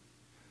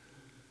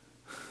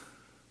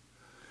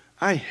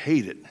 I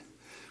hate it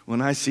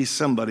when I see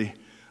somebody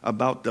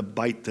about to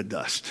bite the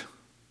dust.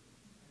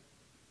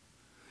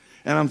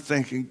 And I'm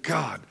thinking,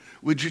 God,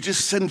 would you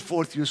just send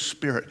forth your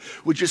Spirit?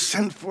 Would you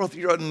send forth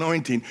your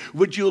anointing?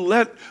 Would you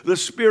let the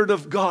Spirit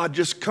of God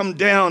just come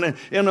down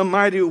in a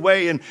mighty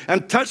way and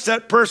touch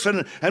that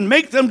person and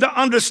make them to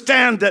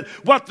understand that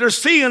what they're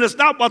seeing is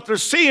not what they're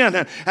seeing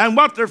and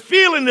what they're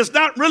feeling is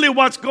not really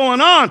what's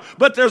going on,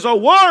 but there's a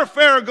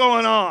warfare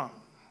going on.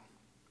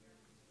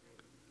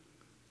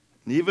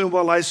 And even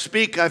while I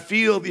speak, I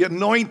feel the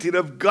anointing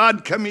of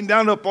God coming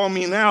down upon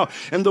me now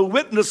and the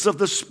witness of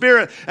the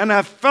Spirit. And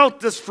I've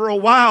felt this for a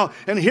while,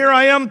 and here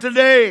I am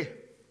today.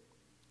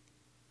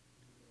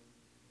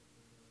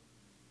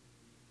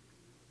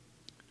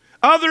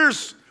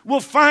 Others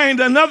will find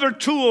another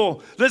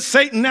tool that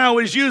Satan now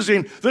is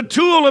using, the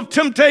tool of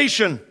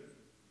temptation,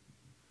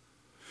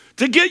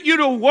 to get you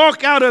to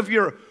walk out of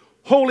your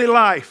holy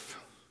life,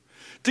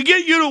 to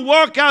get you to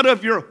walk out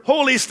of your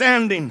holy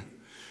standing,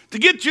 to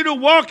get you to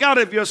walk out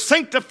of your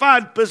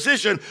sanctified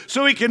position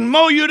so he can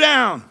mow you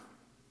down.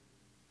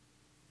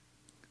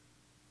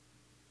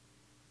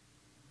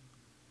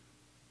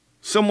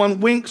 Someone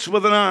winks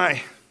with an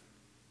eye.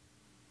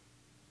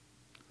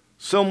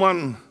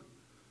 Someone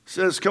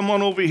says, come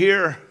on over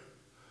here.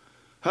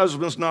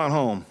 Husband's not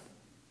home.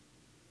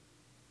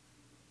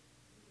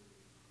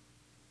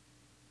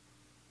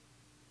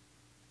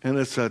 And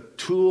it's a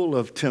tool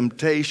of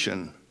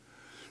temptation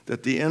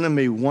that the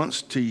enemy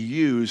wants to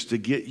use to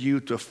get you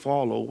to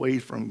fall away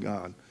from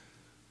God.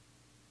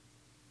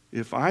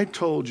 If I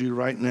told you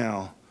right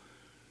now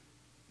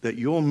that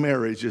your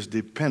marriage is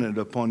dependent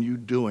upon you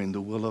doing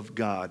the will of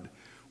God,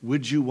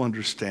 would you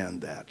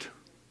understand that?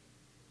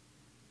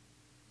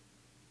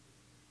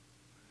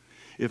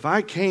 If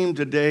I came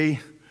today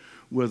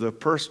with a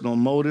personal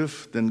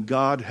motive, then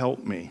God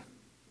help me.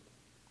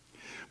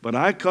 But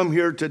I come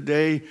here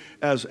today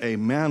as a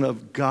man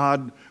of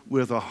God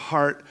with a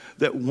heart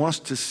that wants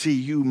to see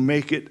you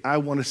make it. I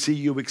want to see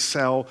you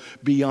excel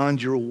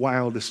beyond your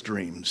wildest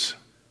dreams.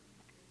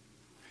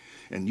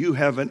 And you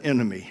have an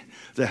enemy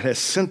that has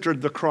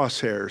centered the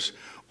crosshairs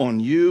on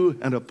you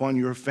and upon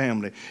your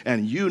family.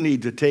 And you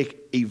need to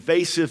take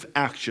evasive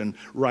action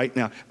right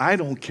now. I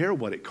don't care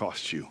what it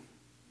costs you.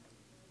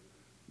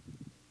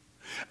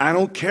 I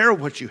don't care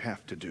what you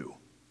have to do.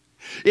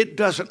 It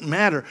doesn't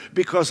matter,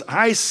 because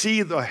I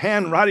see the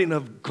handwriting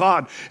of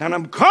God, and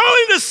I'm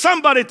calling to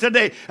somebody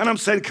today, and I'm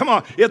saying, come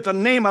on, in the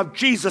name of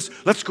Jesus,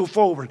 let's go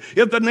forward.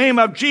 In the name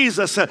of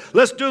Jesus,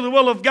 let's do the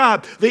will of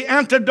God. The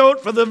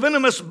antidote for the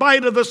venomous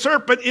bite of the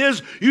serpent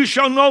is, you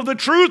shall know the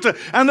truth,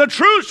 and the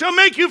truth shall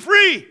make you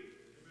free.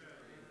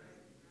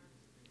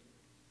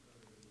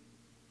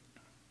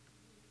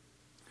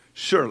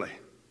 Surely,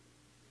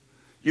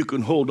 you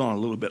can hold on a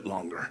little bit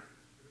longer.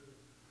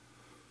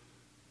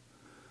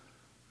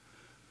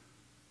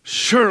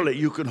 Surely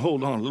you can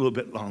hold on a little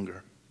bit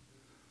longer.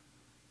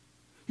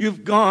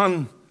 You've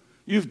gone,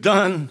 you've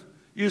done,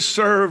 you've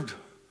served,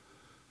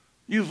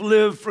 you've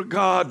lived for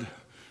God.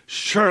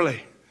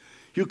 Surely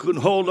you can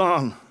hold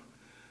on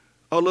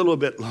a little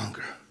bit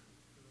longer.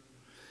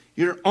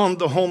 You're on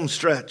the home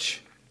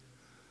stretch.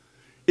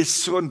 It's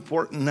so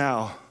important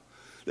now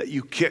that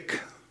you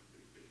kick,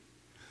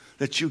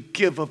 that you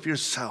give of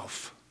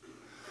yourself,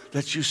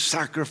 that you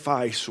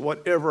sacrifice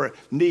whatever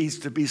needs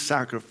to be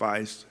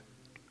sacrificed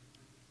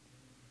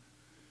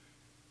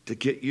to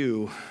get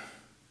you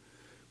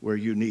where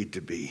you need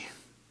to be.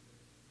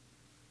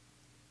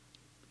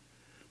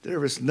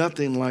 There is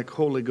nothing like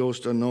Holy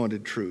Ghost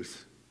anointed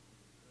truth.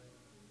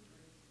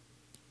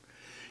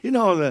 You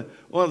know,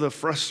 one of the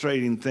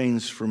frustrating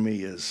things for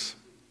me is,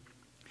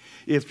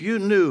 if you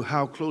knew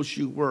how close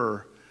you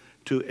were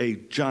to a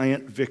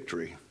giant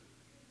victory,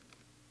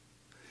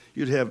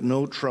 you'd have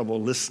no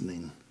trouble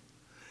listening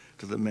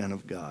to the man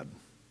of God.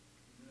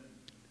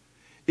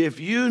 If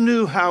you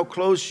knew how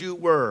close you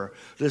were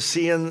to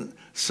seeing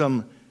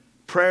some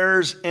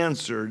prayers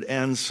answered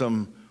and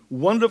some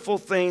wonderful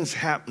things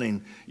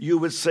happening, you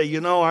would say, you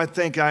know, I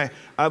think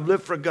I've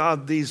lived for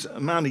God these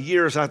amount of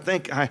years. I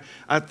think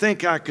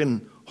I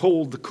can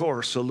hold the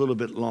course a little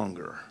bit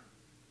longer.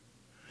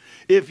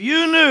 If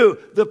you knew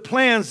the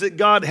plans that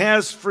God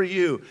has for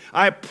you,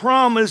 I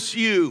promise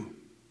you,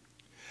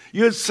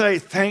 you'd say,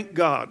 thank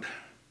God.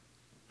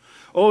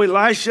 Oh,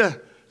 Elisha,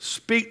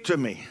 speak to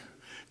me.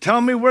 Tell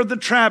me where the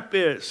trap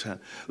is.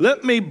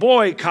 Let me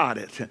boycott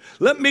it.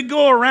 Let me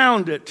go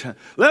around it.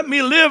 Let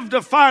me live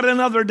to fight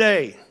another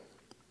day.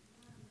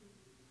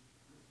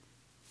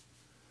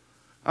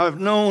 I've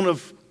known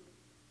of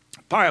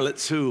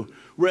pilots who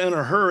were in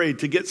a hurry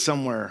to get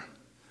somewhere,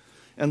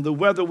 and the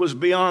weather was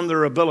beyond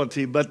their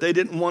ability, but they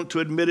didn't want to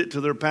admit it to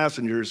their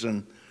passengers,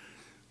 and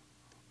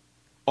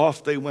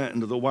off they went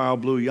into the wild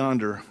blue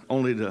yonder,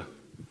 only to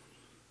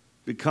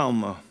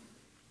become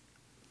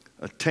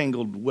a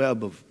tangled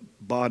web of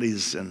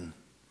bodies and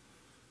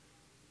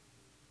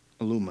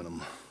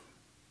aluminum.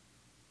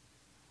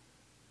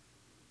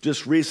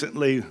 Just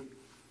recently,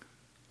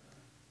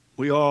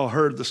 we all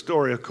heard the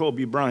story of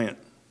Kobe Bryant.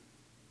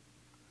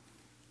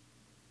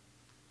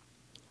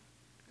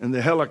 And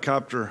the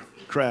helicopter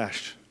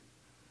crashed.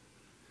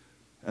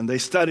 And they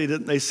studied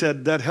it, and they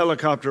said that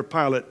helicopter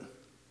pilot,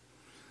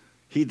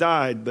 he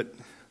died, but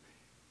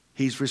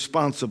he's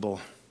responsible.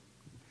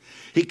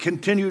 He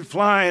continued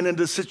flying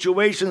into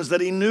situations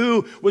that he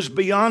knew was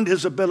beyond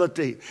his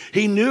ability.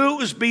 He knew it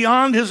was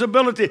beyond his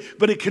ability,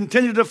 but he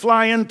continued to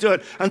fly into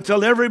it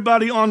until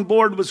everybody on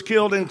board was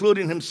killed,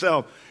 including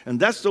himself. And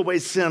that's the way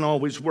sin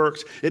always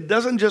works. It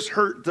doesn't just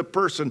hurt the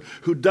person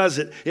who does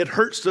it. It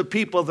hurts the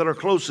people that are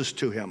closest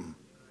to him.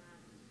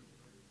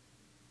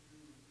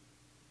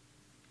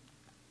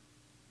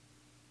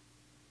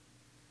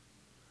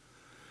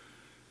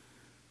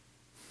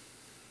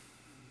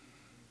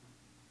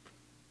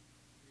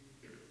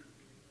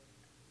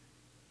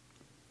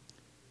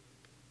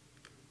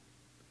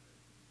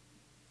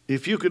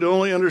 If you could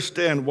only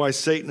understand why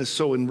Satan is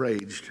so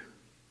enraged,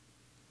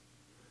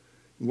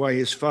 why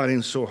he's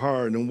fighting so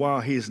hard, and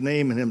why he's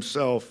naming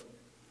himself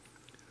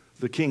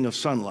the King of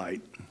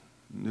Sunlight.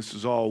 And this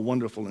is all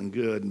wonderful and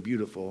good and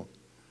beautiful.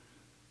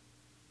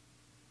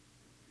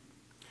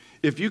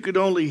 If you could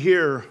only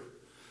hear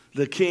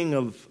the King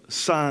of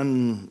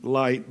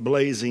Sunlight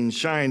blazing,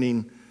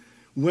 shining,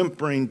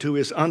 whimpering to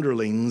his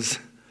underlings,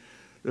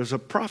 there's a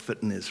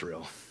prophet in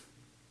Israel.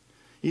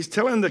 He's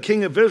telling the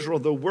king of Israel,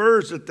 the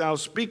words that thou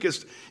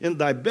speakest in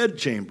thy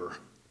bedchamber.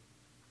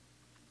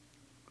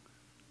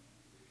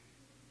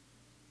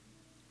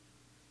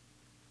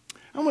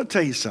 I'm going to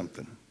tell you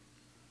something.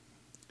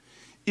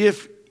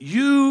 If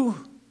you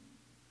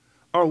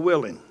are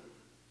willing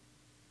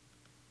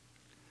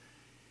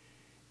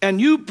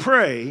and you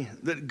pray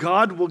that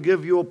God will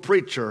give you a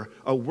preacher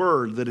a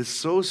word that is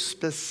so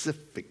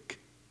specific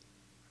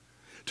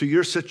to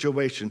your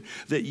situation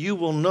that you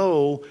will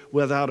know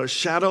without a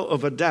shadow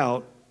of a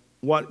doubt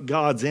what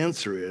God's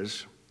answer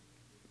is,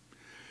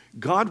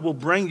 God will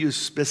bring you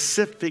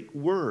specific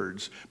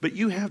words, but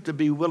you have to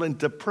be willing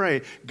to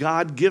pray,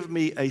 God, give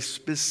me a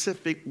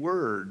specific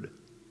word.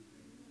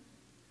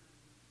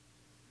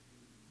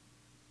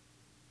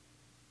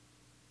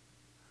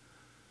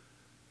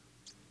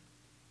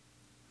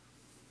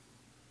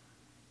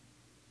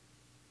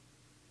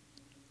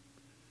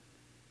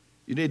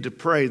 You need to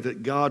pray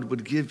that God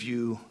would give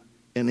you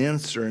an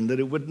answer and that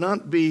it would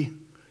not be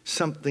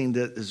something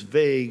that is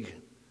vague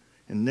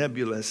and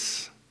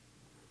nebulous.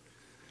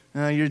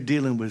 Now you're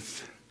dealing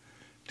with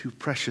too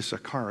precious a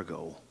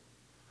cargo.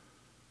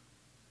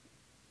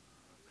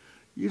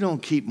 You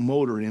don't keep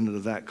motoring into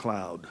that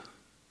cloud.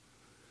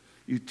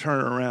 You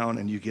turn around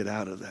and you get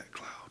out of that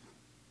cloud.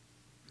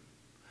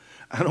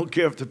 I don't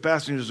care if the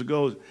passengers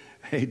go,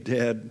 hey,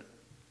 Dad,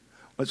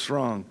 what's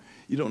wrong?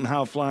 You don't know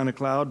how to fly in a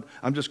cloud?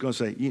 I'm just going to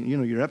say, you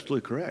know, you're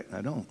absolutely correct.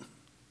 I don't.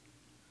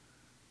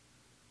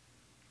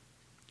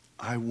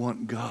 I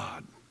want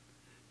God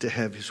to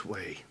have his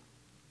way.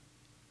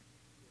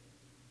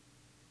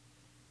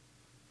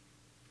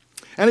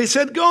 And he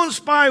said, go and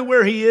spy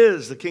where he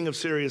is, the king of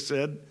Syria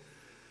said,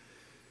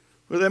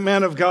 where that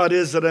man of God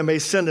is, that I may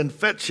send and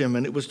fetch him.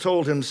 And it was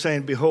told him,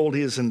 saying, behold,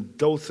 he is in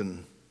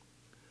Dothan.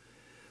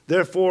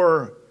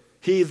 Therefore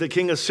he, the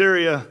king of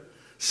Syria,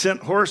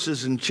 sent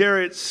horses and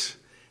chariots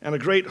and a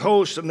great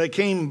host, and they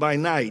came by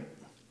night,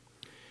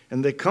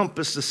 and they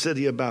compassed the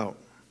city about.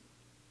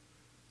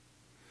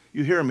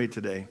 You hear me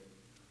today.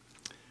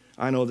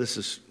 I know this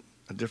is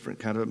a different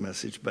kind of a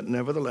message, but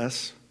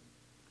nevertheless,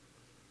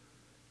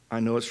 I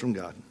know it's from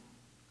God.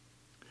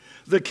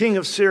 The king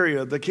of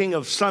Syria, the king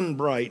of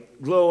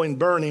sunbright, glowing,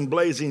 burning,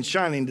 blazing,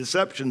 shining,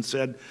 deception,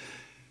 said,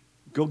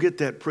 go get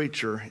that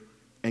preacher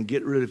and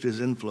get rid of his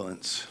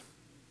influence.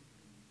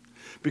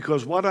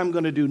 Because what I'm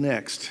going to do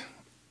next,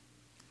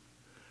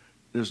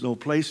 there's no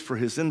place for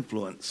his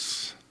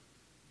influence.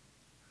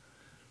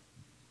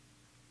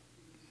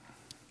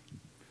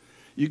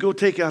 You go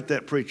take out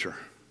that preacher.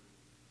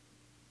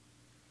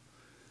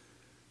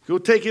 Go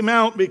take him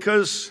out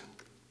because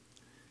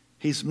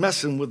he's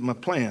messing with my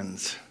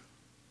plans.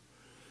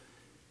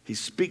 He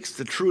speaks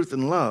the truth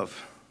in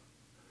love.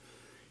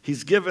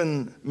 He's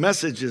given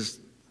messages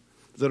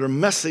that are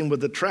messing with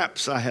the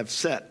traps I have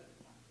set.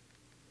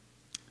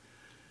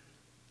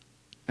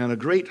 And a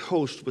great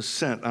host was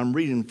sent. I'm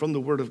reading from the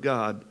Word of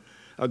God.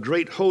 A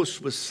great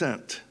host was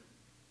sent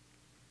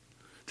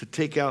to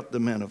take out the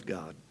men of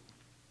God.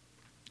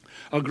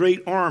 A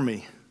great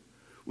army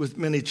with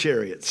many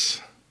chariots.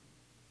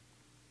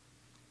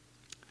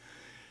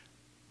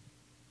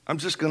 I'm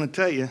just going to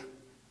tell you,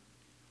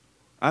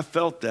 I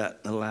felt that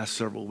in the last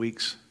several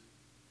weeks.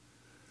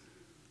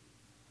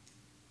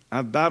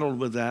 I've battled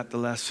with that the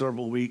last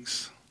several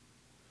weeks,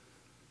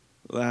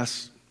 the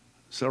last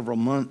several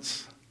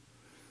months.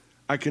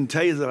 I can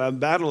tell you that I've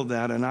battled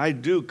that, and I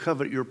do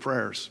covet your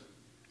prayers.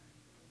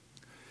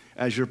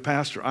 As your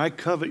pastor, I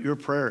covet your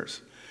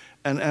prayers.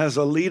 And as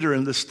a leader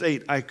in the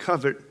state, I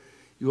covet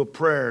your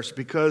prayers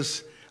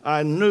because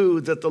I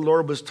knew that the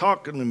Lord was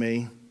talking to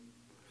me.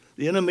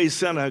 The enemy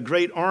sent a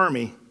great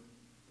army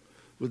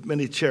with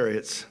many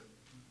chariots.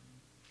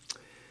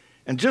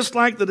 And just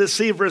like the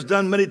deceiver has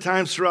done many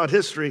times throughout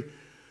history,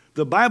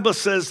 the Bible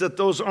says that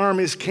those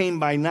armies came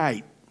by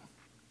night,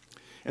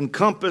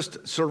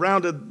 encompassed,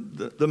 surrounded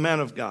the man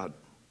of God.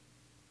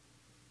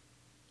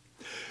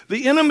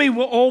 The enemy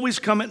will always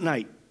come at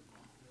night.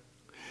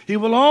 He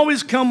will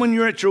always come when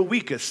you're at your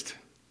weakest.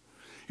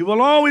 He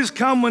will always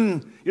come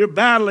when you're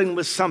battling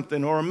with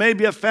something, or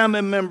maybe a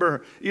family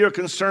member you're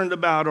concerned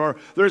about, or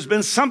there's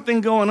been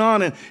something going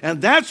on,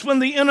 and that's when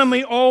the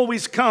enemy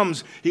always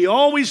comes. He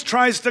always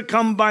tries to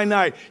come by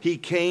night. He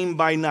came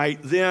by night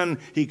then,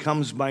 he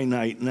comes by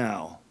night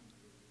now.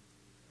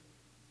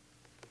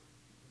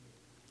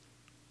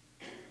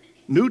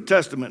 New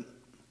Testament.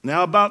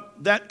 Now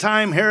about that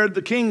time, Herod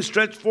the king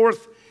stretched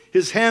forth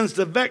his hands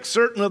to vex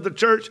certain of the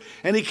church,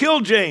 and he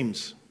killed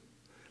James,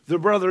 the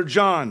brother of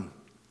John,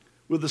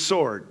 with a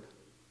sword.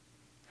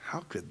 How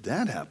could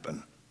that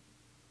happen?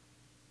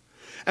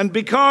 And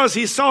because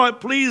he saw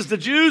it pleased the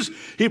Jews,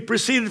 he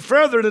proceeded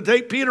further to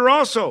take Peter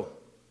also.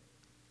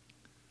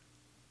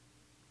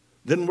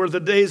 Then were the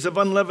days of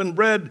unleavened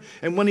bread,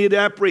 and when he had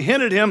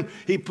apprehended him,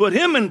 he put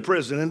him in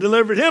prison and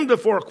delivered him to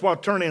 4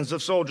 quaternions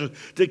of soldiers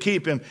to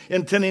keep him,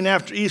 intending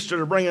after Easter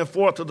to bring him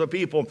forth to the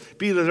people.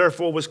 Peter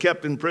therefore was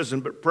kept in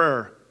prison, but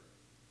prayer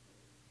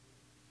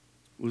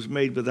was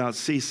made without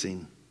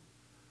ceasing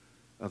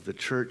of the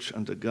church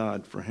unto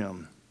God for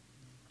him.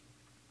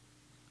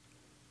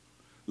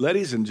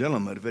 Ladies and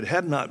gentlemen, if it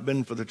had not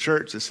been for the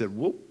church that said,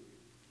 whoop,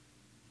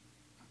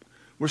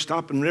 we're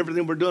stopping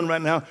everything we're doing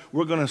right now.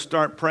 We're going to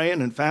start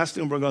praying and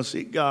fasting. We're going to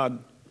seek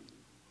God.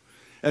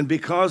 And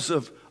because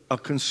of a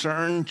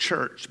concerned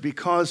church,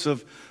 because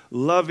of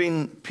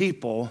loving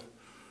people,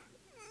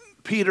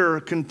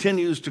 Peter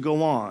continues to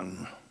go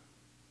on.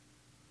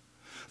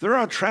 There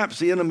are traps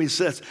the enemy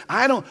sets.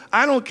 I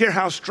don't care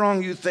how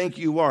strong you think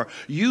you are.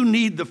 You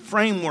need the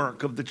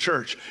framework of the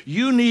church.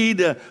 You need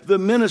the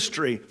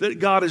ministry that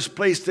God has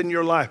placed in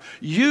your life.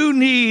 You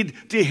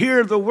need to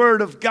hear the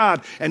word of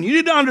God. And you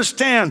need to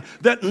understand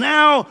that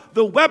now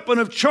the weapon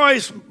of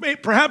choice,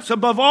 perhaps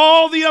above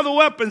all the other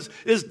weapons,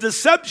 is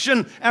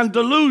deception and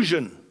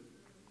delusion.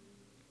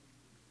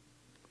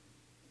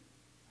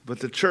 But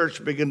the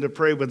church began to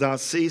pray without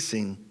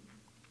ceasing.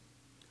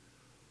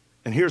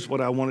 And here's what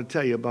I want to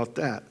tell you about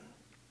that.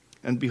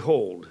 And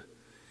behold,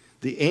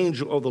 the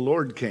angel of the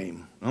Lord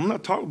came. I'm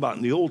not talking about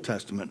in the Old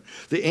Testament.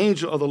 The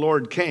angel of the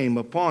Lord came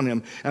upon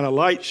him, and a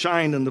light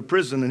shined in the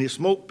prison, and he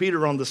smote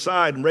Peter on the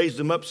side and raised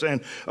him up,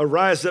 saying,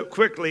 "Arise up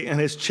quickly," and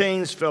his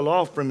chains fell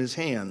off from his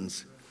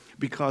hands.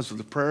 Because of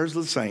the prayers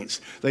of the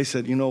saints, they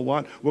said, you know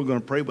what? We're going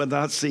to pray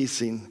without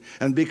ceasing.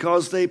 And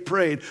because they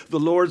prayed,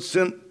 the Lord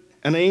sent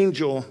an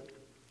angel,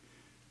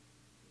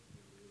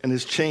 and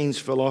his chains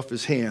fell off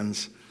his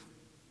hands.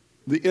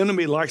 The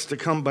enemy likes to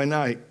come by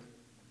night.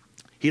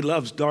 He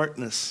loves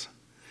darkness.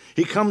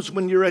 He comes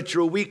when you're at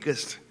your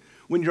weakest,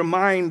 when your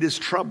mind is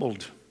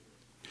troubled,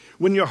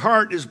 when your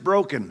heart is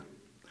broken,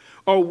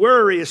 or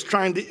worry is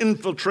trying to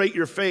infiltrate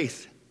your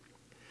faith.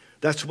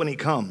 That's when he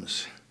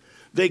comes.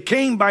 They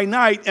came by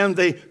night and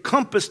they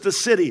compassed the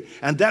city,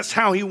 and that's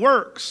how he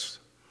works.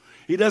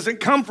 He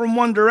doesn't come from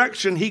one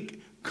direction.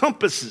 He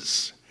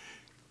compasses.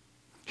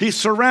 He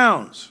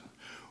surrounds.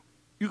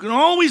 You can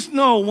always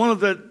know one of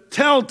the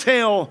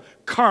telltale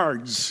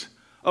cards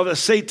of a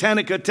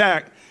satanic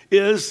attack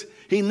is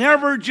he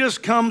never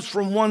just comes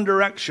from one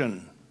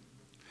direction.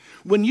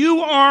 When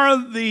you are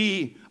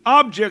the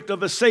object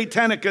of a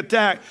satanic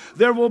attack,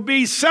 there will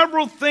be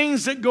several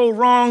things that go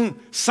wrong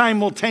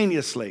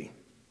simultaneously.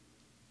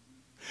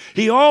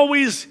 He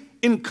always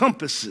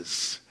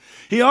encompasses.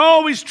 He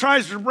always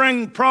tries to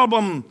bring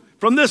problem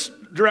from this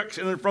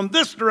direction and from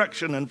this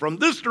direction and from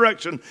this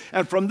direction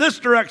and from this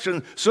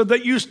direction, so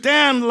that you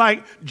stand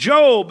like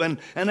Job, and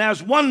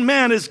as one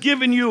man is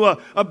giving you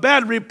a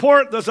bad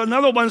report, there's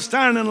another one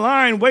standing in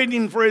line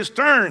waiting for his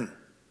turn.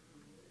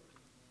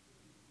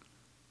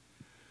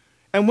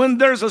 And when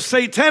there's a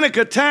satanic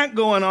attack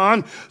going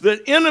on,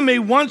 the enemy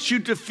wants you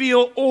to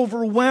feel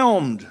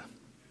overwhelmed.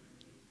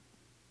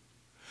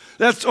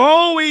 That's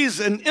always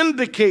an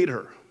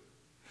indicator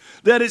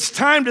that it's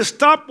time to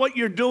stop what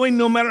you're doing,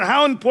 no matter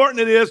how important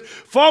it is.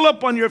 Fall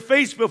up on your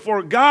face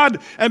before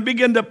God and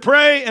begin to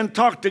pray and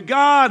talk to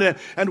God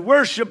and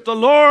worship the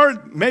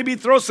Lord. Maybe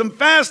throw some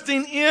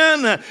fasting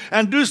in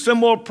and do some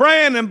more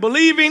praying and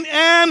believing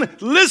and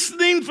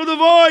listening for the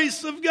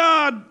voice of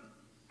God.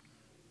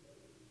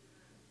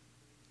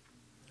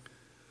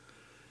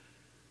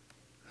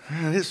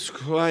 It's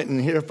quiet in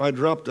here. If I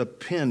dropped a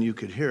pin, you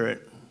could hear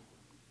it.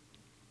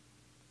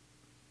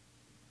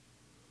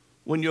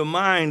 When your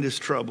mind is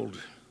troubled,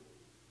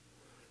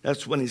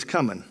 that's when he's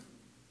coming.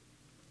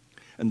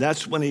 And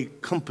that's when he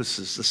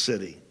compasses the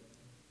city.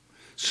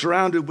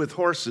 Surrounded with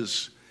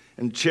horses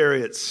and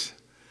chariots,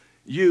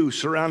 you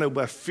surrounded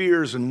by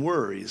fears and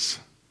worries.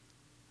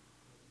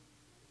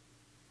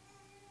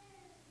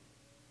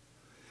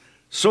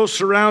 So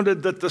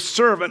surrounded that the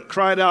servant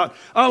cried out,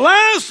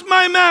 "Alas,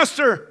 my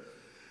master,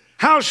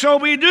 how shall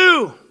we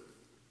do?"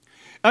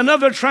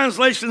 Another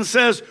translation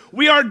says,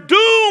 "We are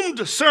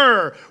doomed,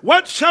 sir.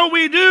 What shall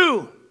we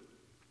do?"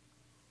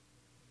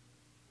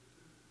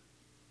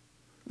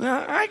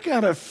 Now, I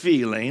got a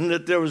feeling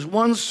that there was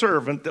one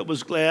servant that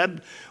was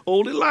glad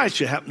old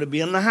Elisha happened to be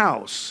in the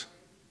house.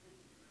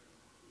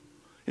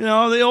 You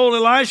know, the old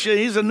Elisha,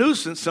 he's a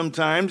nuisance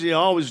sometimes. He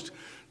always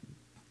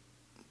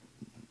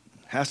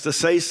has to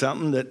say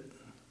something that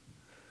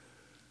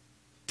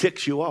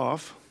ticks you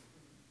off.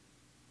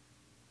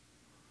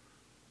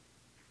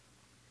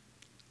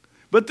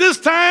 But this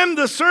time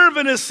the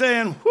servant is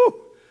saying,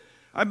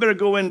 I better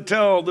go and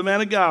tell the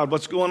man of God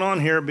what's going on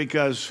here,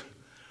 because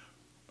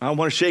I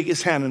want to shake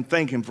his hand and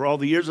thank him for all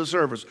the years of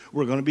service.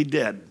 We're going to be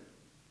dead.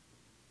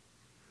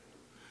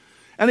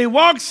 And he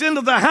walks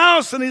into the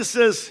house and he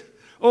says,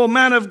 "Oh,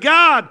 man of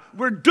God,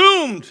 we're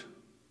doomed.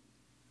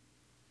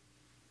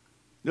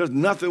 There's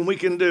nothing we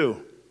can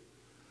do."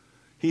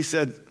 He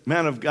said,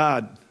 "Man of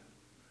God,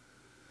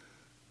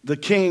 the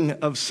King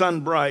of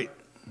Sunbright,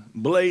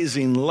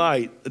 blazing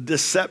light,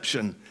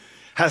 deception,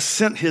 has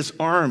sent his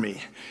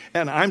army.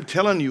 And I'm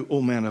telling you,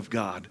 oh man of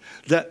God,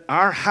 that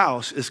our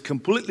house is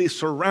completely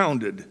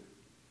surrounded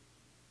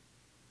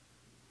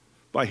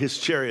by his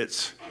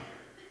chariots."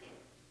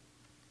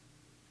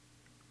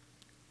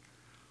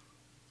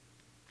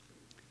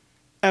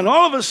 And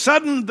all of a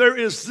sudden, there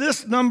is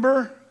this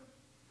number.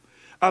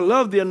 I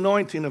love the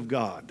anointing of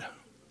God.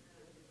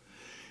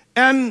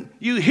 And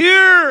you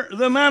hear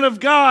the man of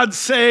God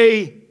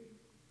say,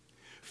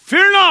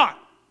 "Fear not.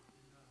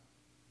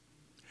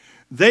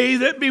 They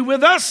that be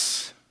with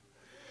us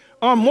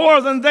are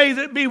more than they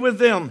that be with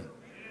them."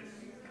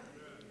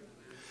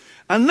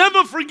 I'll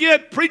never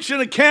forget preaching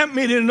a camp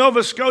meeting in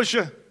Nova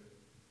Scotia.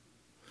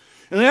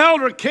 And the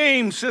elder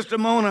came, Sister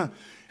Mona,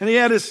 and he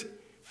had his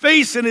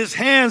face in his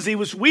hands. He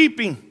was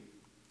weeping.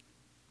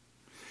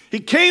 He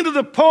came to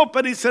the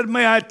pulpit. He said,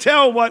 "May I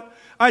tell what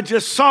I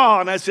just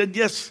saw?" And I said,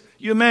 "Yes,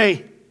 you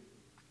may."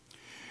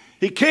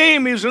 He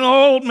came. He was an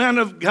old man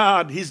of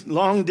God. He's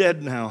long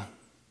dead now.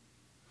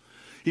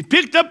 He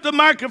picked up the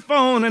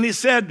microphone and he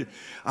said,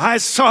 "I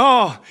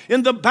saw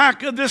in the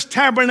back of this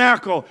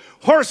tabernacle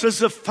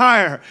horses of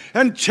fire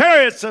and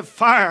chariots of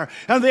fire,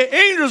 and the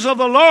angels of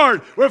the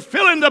Lord were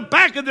filling the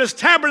back of this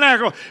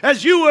tabernacle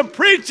as you were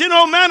preaching,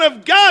 oh man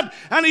of God."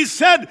 And he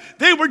said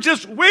they were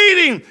just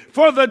waiting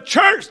for the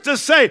church to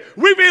say,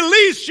 "We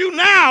release you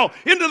now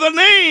in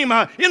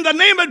the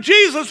name of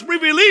Jesus, we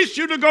release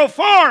you to go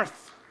forth."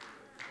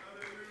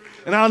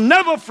 And I'll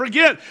never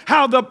forget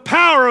how the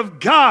power of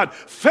God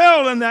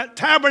fell in that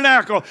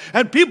tabernacle,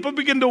 and people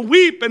began to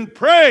weep and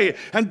pray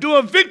and do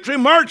a victory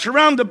march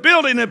around the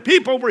building, and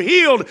people were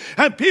healed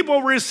and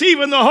people were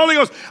receiving the Holy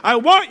Ghost. I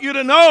want you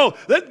to know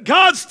that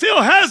God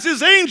still has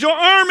his angel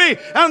army,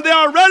 and they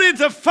are ready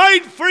to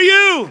fight for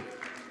you.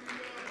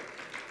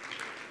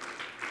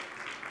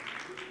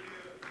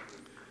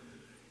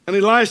 And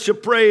Elisha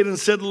prayed and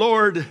said,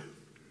 "Lord,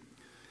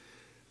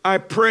 I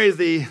pray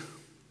thee,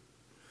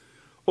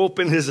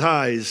 open his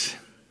eyes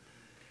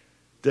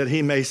that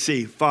he may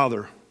see."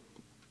 Father,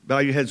 bow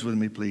your heads with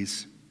me,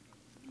 please.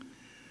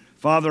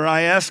 Father,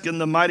 I ask in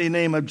the mighty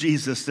name of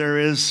Jesus, there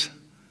is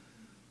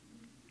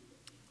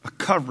a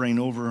covering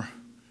over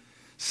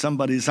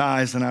somebody's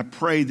eyes, and I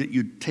pray that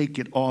you take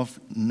it off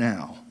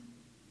now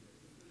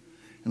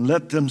and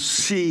let them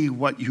see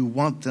what you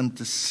want them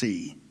to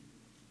see.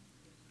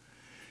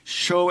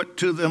 Show it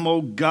to them,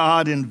 oh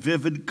God, in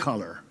vivid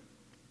color.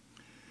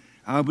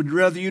 I would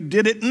rather you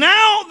did it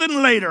now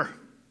than later.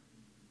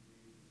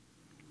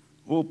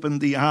 Open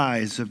the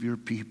eyes of your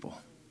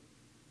people.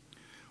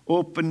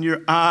 Open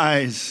your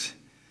eyes.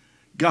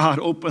 God,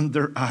 open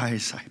their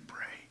eyes, I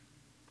pray.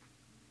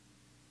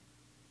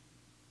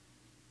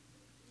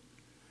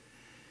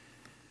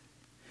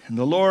 And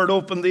the Lord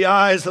opened the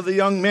eyes of the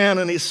young man,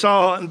 and he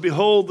saw, and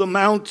behold, the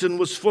mountain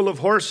was full of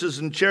horses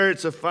and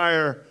chariots of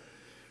fire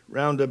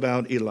round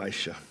about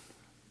Elisha.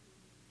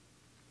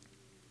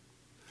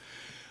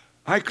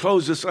 I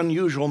close this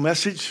unusual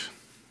message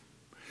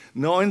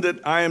knowing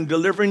that I am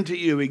delivering to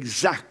you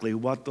exactly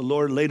what the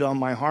Lord laid on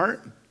my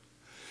heart.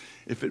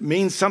 If it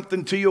means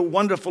something to you,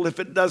 wonderful. If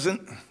it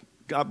doesn't,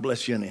 God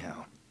bless you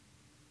anyhow.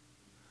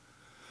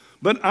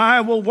 But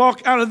I will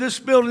walk out of this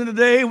building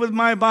today with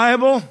my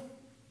Bible,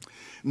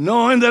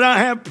 knowing that I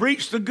have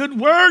preached the good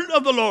word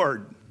of the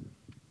Lord.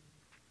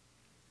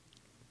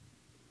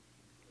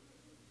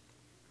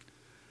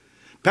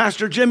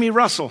 Pastor Jimmy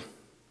Russell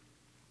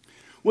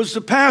was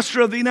the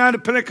pastor of the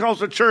United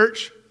Pentecostal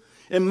Church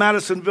in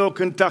Madisonville,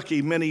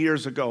 Kentucky, many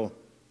years ago.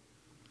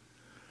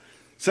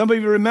 Some of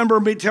you remember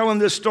me telling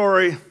this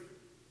story.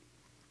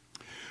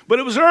 But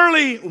it was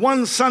early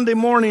one Sunday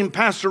morning,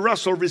 Pastor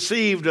Russell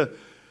received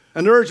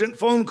an urgent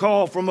phone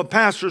call from a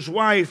pastor's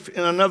wife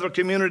in another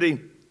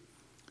community,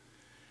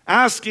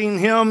 asking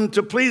him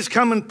to please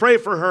come and pray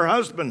for her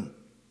husband,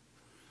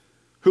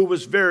 who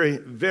was very,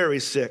 very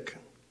sick.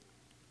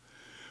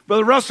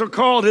 Brother Russell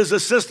called his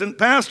assistant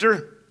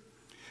pastor,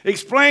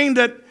 explained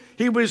that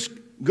he was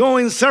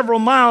going several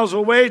miles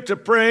away to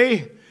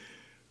pray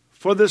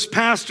for this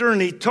pastor, and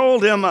he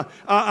told him,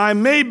 I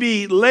may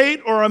be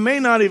late or I may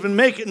not even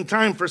make it in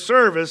time for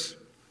service,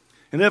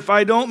 and if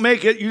I don't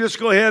make it, you just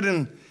go ahead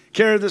and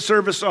carry the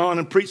service on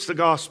and preach the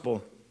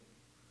gospel.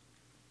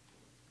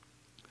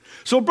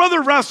 So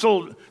Brother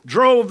Russell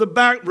drove the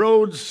back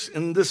roads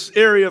in this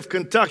area of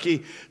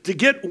Kentucky to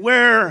get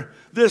where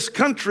this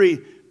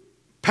country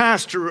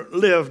pastor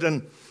lived,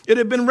 and it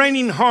had been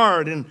raining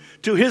hard, and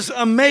to his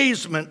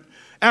amazement,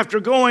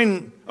 after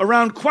going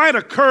around quite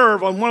a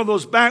curve on one of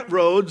those back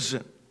roads,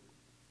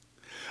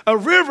 a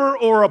river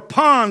or a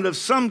pond of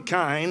some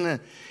kind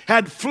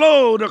had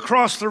flowed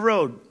across the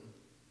road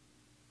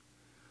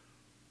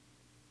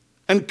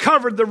and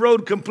covered the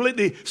road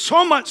completely,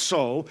 so much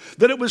so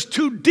that it was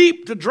too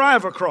deep to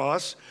drive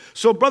across.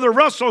 So Brother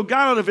Russell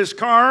got out of his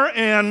car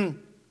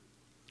and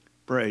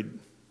prayed.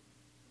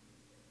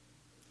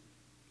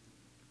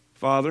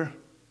 Father,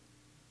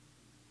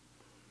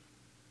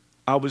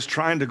 I was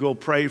trying to go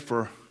pray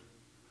for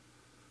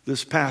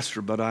this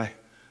pastor, but I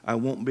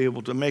won't be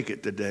able to make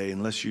it today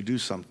unless you do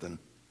something.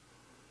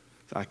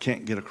 I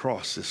can't get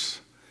across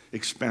this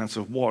expanse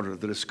of water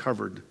that has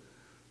covered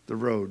the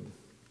road.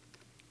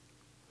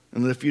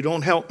 And if you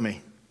don't help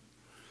me,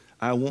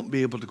 I won't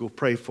be able to go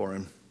pray for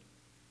him.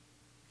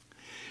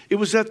 It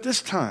was at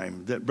this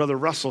time that Brother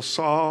Russell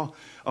saw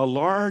a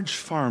large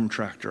farm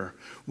tractor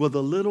with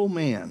a little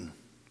man,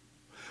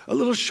 a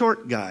little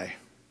short guy.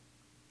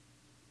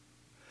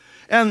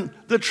 And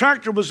the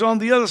tractor was on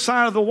the other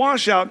side of the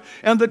washout,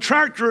 and the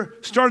tractor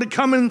started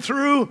coming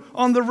through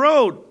on the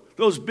road.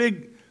 Those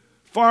big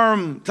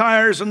farm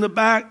tires in the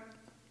back,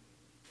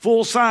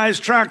 full-size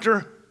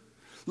tractor,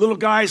 little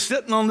guy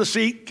sitting on the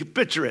seat. You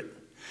picture it.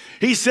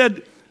 He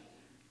said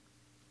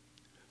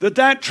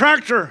that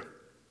tractor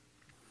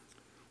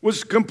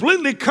was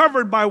completely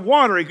covered by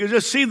water. He could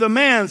just see the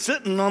man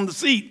sitting on the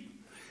seat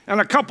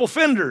and a couple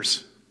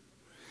fenders.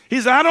 He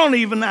said, I don't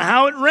even know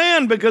how it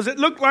ran because it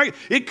looked like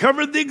it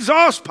covered the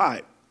exhaust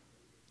pipe.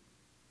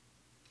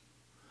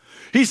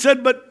 He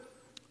said, but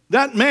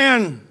that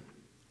man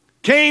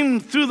came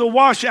through the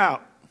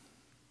washout,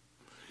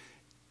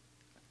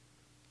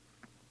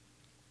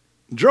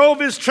 drove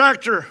his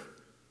tractor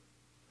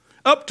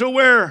up to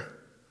where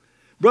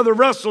Brother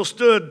Russell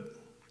stood.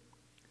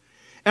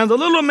 And the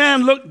little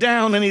man looked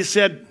down and he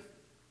said,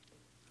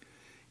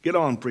 get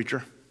on,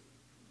 preacher.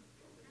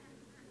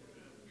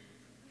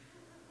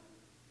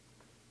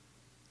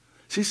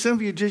 See, some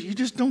of you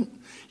just don't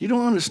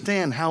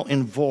understand how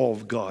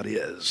involved God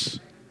is.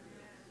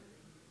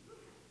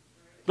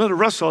 Brother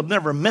Russell had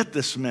never met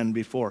this man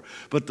before,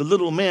 but the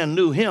little man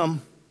knew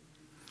him.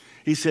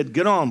 He said,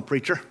 get on,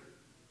 preacher.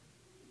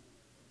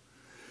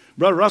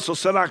 Brother Russell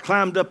said, I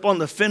climbed up on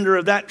the fender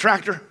of that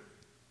tractor.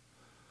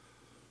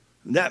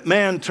 That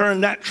man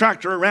turned that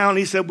tractor around.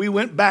 He said, we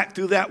went back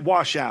through that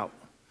washout.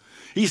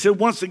 He said,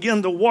 once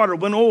again, the water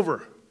went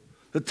over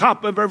the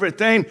top of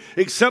everything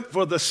except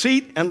for the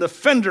seat and the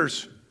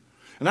fenders.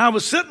 And I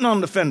was sitting on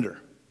the fender.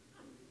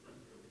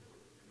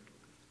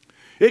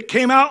 It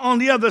came out on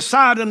the other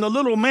side, and the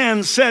little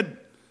man said,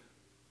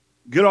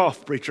 get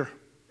off, preacher.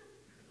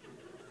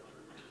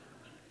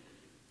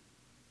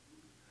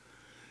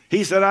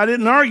 He said, I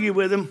didn't argue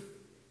with him.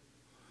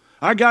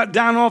 I got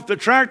down off the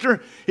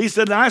tractor. He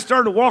said, and I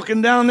started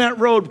walking down that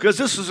road because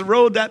this is the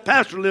road that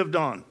pastor lived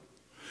on.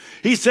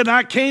 He said,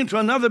 I came to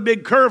another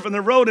big curve in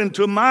the road, and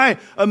to my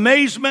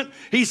amazement,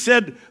 he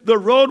said, the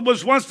road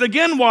was once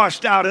again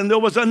washed out, and there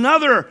was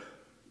another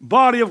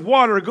body of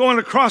water going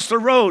across the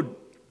road.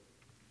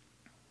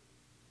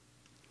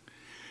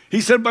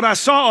 He said, but I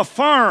saw a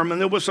farm,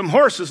 and there was some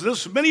horses.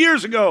 This was many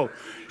years ago.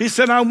 He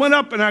said, I went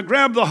up and I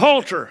grabbed the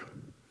halter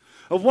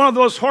of one of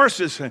those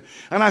horses, and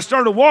I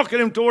started walking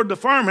him toward the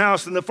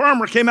farmhouse, and the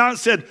farmer came out and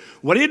said,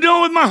 what are you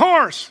doing with my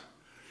horse?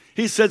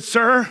 He said,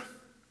 sir,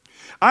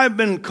 I've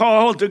been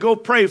called to go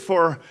pray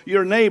for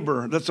your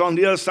neighbor that's on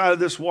the other side of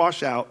this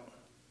washout.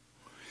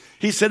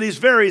 He said, he's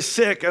very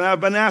sick, and I've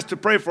been asked to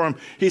pray for him.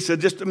 He said,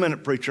 just a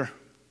minute, preacher.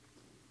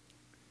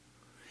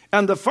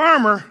 And the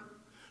farmer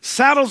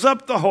saddles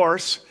up the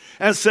horse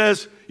and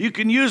says, you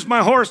can use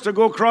my horse to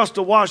go across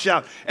the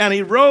washout. And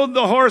he rode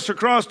the horse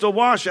across the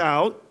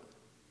washout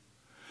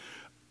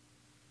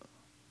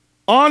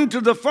onto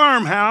the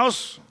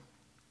farmhouse,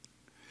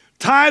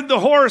 tied the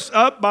horse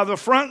up by the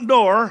front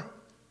door.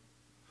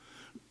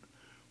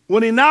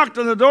 When he knocked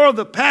on the door,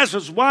 the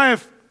pastor's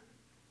wife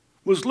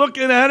was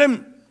looking at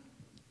him.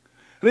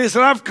 And he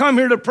said, I've come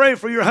here to pray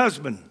for your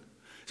husband.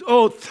 He said,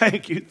 oh,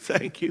 thank you,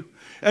 thank you.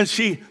 And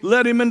she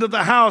led him into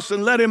the house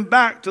and led him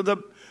back to the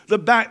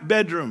back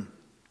bedroom.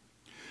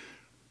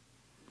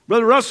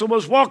 Brother Russell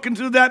was walking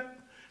through that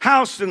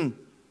house, and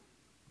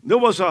there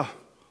was a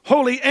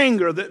holy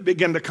anger that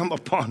began to come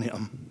upon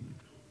him.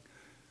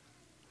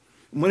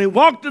 When he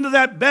walked into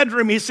that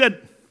bedroom, he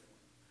said,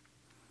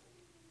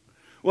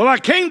 well, I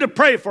came to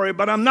pray for you,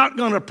 but I'm not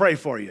going to pray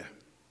for you.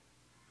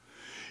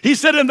 He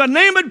said, in the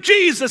name of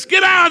Jesus,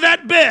 get out of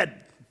that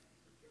bed.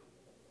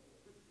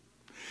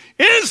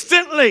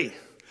 Instantly,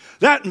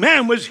 that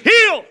man was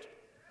healed.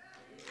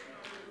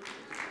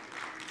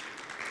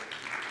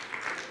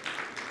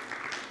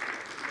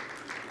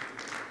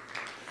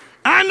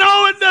 I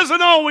know it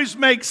doesn't always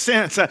make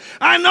sense.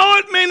 I know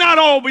it may not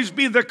always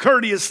be the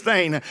courteous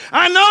thing.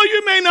 I know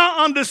you may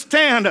not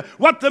understand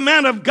what the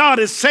man of God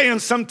is saying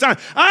sometimes.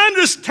 I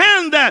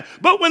understand that.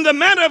 But when the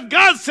man of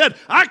God said,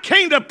 I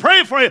came to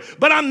pray for you,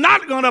 but I'm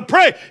not going to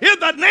pray. In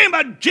the name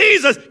of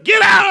Jesus,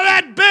 get out of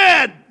that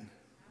bed.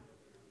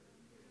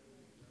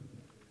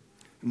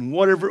 And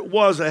whatever it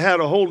was that had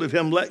a hold of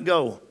him, let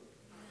go.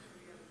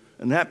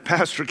 And that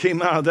pastor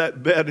came out of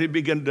that bed. He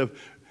began to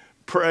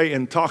pray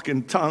and talk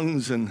in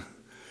tongues and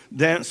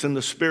dance in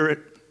the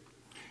Spirit.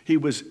 He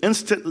was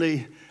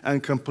instantly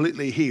and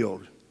completely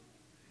healed.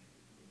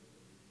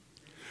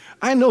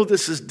 I know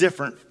this is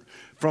different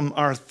from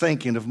our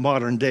thinking of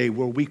modern day,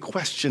 where we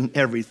question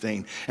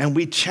everything and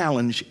we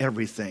challenge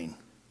everything.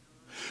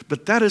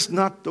 But that is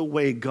not the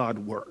way God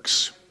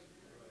works.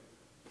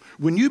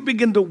 When you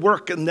begin to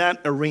work in that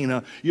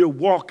arena, you're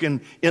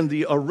walking in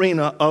the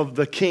arena of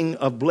the king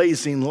of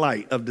blazing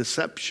light, of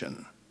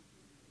deception.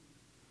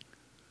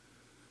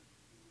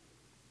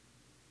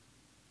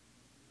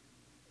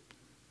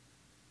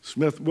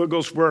 Smith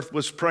Wigglesworth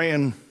was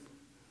praying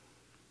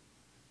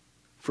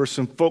for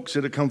some folks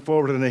that had come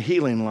forward in a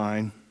healing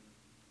line.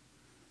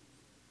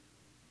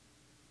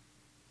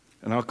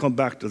 And I'll come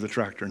back to the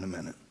tractor in a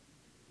minute.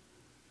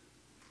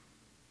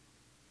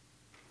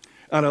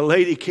 And a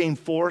lady came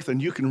forth,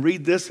 and you can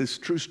read this, it's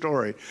a true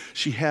story.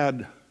 She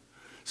had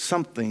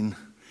something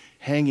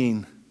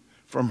hanging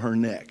from her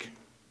neck.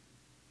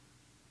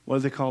 What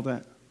do they call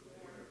that?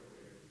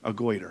 A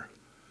goiter.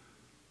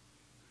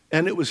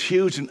 And it was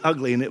huge and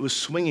ugly, and it was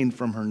swinging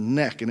from her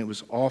neck, and it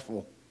was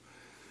awful.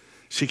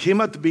 She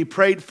came up to be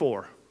prayed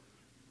for.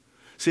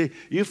 See,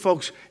 you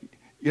folks,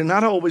 you're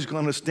not always going to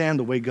understand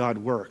the way God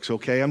works,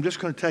 okay? I'm just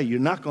going to tell you, you're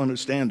not going to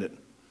understand it.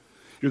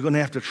 You're going to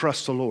have to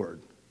trust the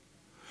Lord.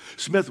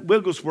 Smith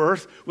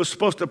Wigglesworth was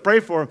supposed to pray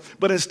for her,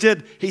 but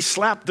instead he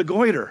slapped the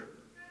goiter.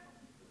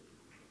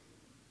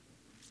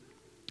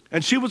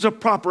 And she was a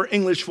proper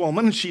English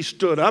woman, and she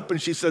stood up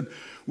and she said,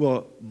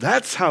 well,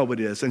 that's how it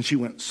is. And she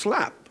went,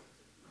 slap.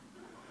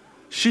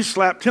 She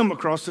slapped him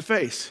across the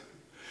face.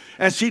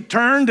 And she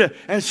turned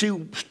and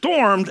she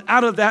stormed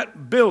out of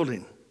that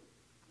building,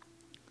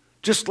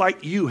 just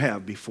like you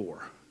have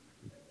before.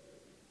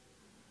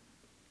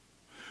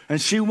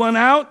 And she went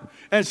out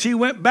and she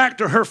went back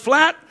to her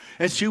flat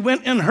and she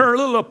went in her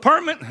little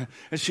apartment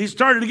and she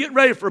started to get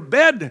ready for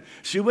bed.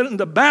 She went in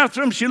the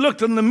bathroom, she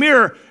looked in the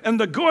mirror, and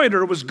the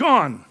goiter was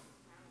gone.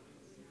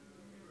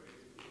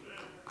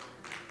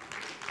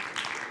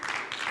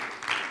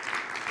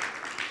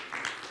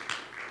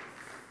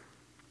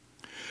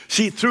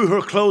 She threw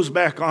her clothes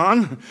back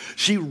on.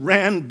 She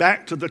ran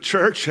back to the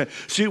church.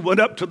 She went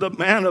up to the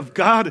man of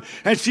God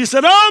and she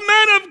said, oh,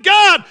 man of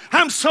God,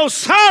 I'm so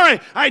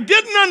sorry. I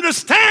didn't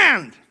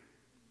understand.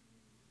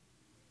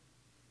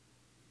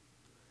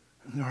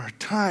 And there are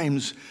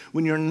times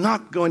when you're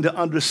not going to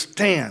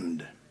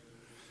understand.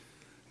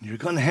 You're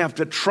going to have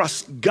to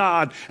trust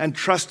God and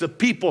trust the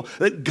people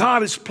that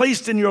God has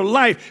placed in your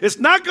life. It's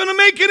not going to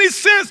make any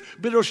sense,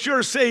 but it'll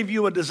sure save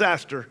you a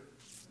disaster.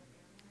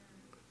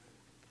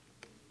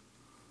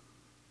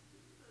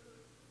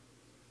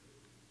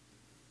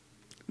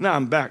 Now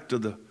I'm back to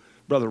the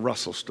Brother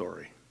Russell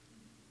story.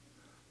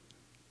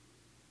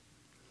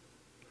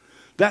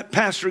 That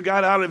pastor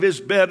got out of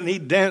his bed and he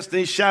danced and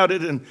he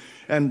shouted,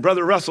 and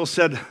Brother Russell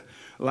said,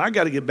 well, I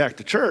got to get back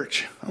to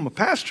church. I'm a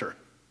pastor.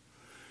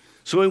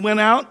 So he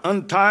went out,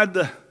 untied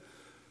the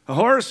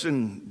horse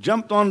and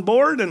jumped on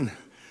board and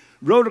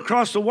rode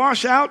across the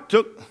washout,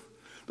 took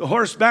the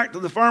horse back to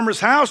the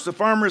farmer's house. The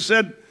farmer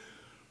said,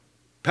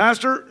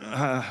 Pastor,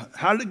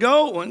 how did it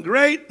go? It went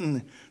great,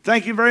 and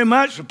thank you very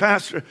much.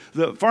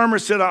 The farmer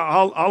said,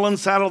 I'll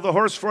unsaddle the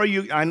horse for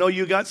you. I know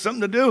you got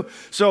something to do.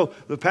 So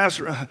the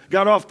pastor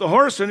got off the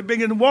horse and he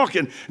began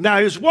walking. Now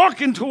he was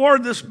walking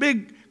toward this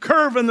big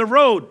curve in the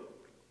road.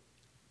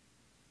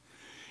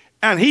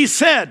 And he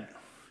said,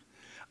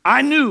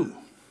 I knew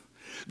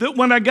that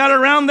when I got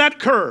around that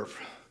curve,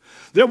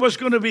 there was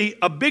going to be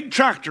a big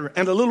tractor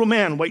and a little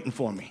man waiting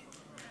for me.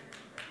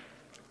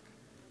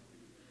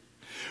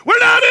 We're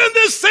not in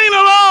this thing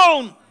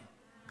alone.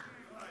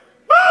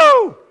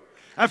 Woo!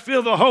 I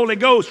feel the Holy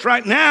Ghost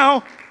right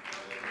now.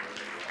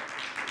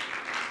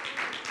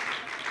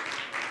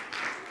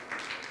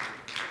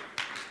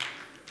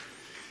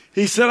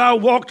 He said, I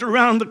walked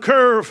around the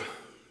curve,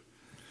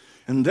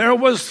 and there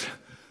was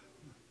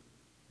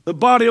the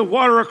body of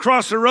water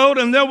across the road,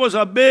 and there was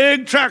a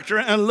big tractor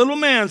and a little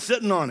man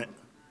sitting on it.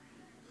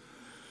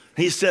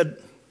 He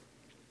said,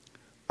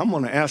 I'm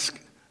going to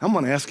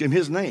ask him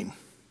his name.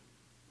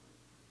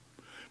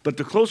 But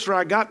the closer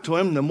I got to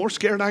him, the more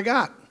scared I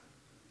got.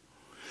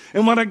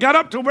 And when I got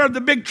up to where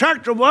the big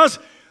tractor was,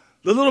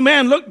 the little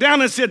man looked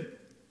down and said,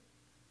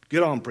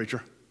 get on,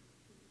 preacher.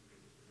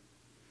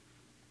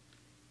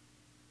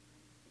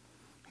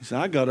 He said,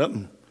 I got up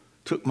and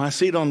took my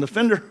seat on the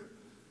fender.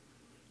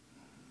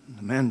 And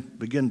the man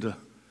began to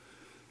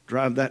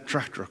drive that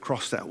tractor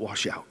across that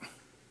washout.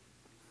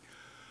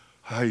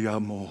 I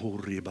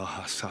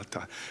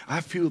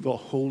feel the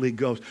Holy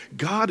Ghost.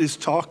 God is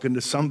talking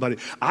to somebody.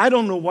 I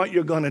don't know what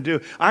you're going to do.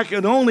 I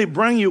can only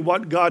bring you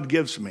what God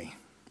gives me.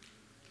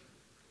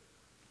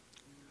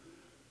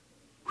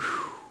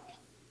 Whew.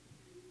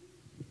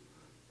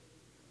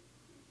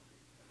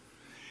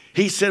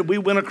 He said we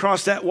went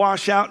across that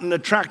washout and the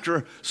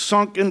tractor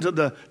sunk into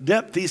the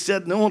depth. He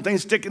said the only thing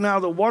sticking out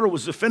of the water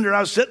was the fender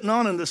I was sitting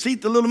on and the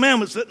seat the little man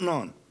was sitting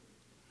on.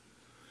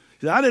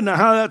 He said, I didn't know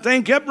how that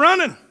thing kept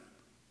running.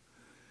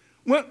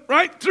 Went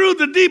right through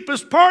the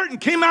deepest part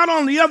and came out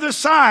on the other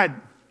side.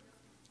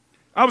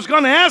 I was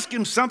going to ask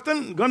him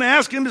something, going to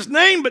ask him his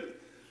name, but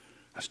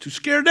I was too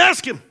scared to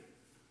ask him.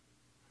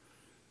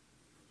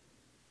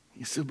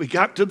 He said, we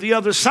got to the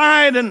other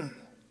side, and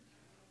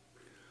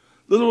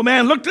the little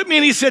man looked at me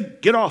and he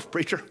said, get off,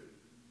 preacher.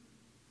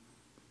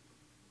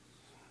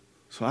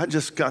 So I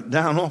just got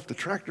down off the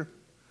tractor.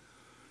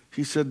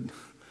 He said,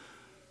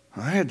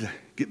 I had to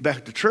get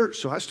back to church,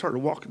 so I started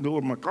walking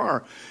toward my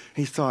car.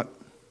 He thought,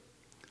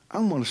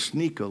 I'm going to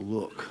sneak a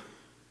look.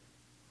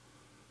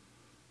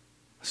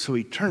 So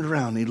he turned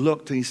around and he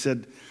looked and he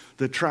said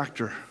the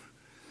tractor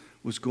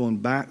was going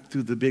back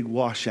through the big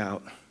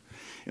washout.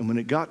 And when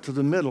it got to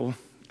the middle,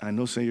 I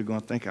know some of you are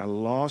going to think I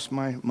lost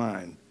my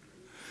mind.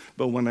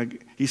 But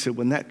he said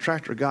when that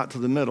tractor got to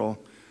the middle,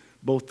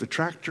 both the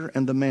tractor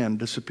and the man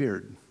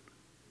disappeared.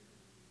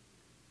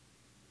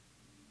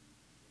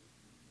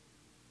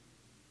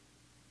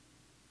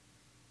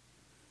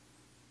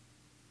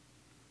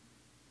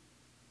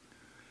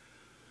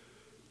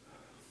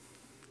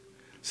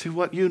 See,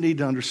 what you need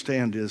to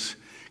understand is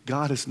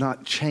God has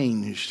not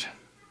changed.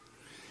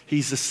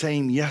 He's the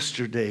same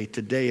yesterday,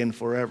 today, and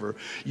forever.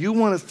 You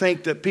want to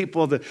think that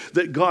people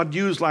that God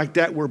used like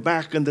that were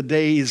back in the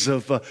days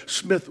of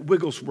Smith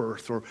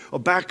Wigglesworth or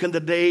back in the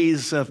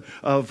days of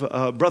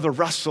Brother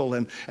Russell,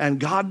 and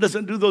God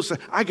doesn't do those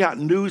things. I got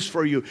news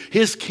for you.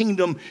 His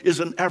kingdom is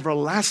an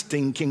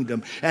everlasting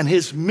kingdom, and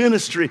His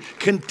ministry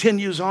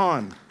continues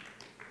on.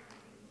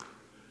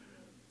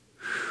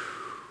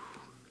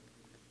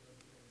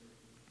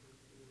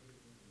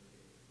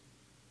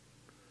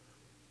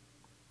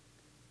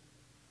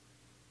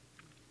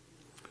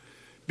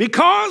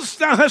 Because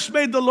thou hast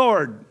made the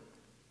Lord,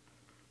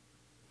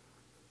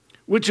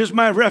 which is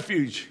my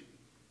refuge,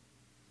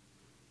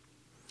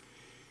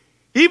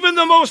 even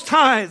the Most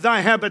High thy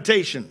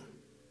habitation,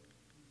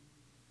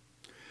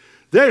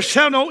 there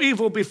shall no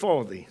evil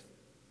befall thee,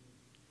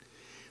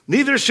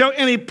 neither shall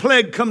any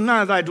plague come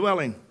nigh thy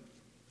dwelling.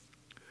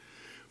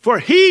 For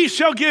He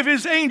shall give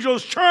His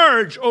angels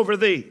charge over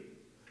thee,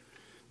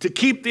 to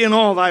keep thee in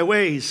all thy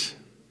ways.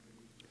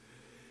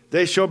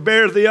 They shall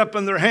bear thee up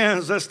in their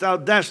hands, lest thou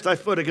dash thy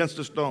foot against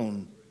a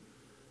stone.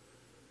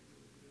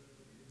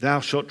 Thou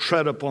shalt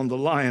tread upon the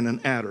lion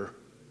and adder.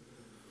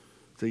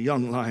 The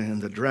young lion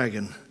and the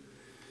dragon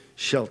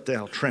shalt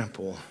thou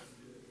trample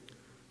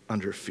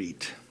under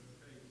feet.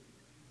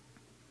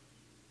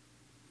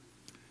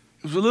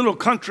 It was a little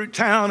country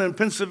town in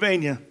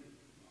Pennsylvania.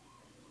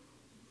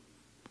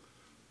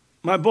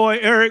 My boy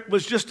Eric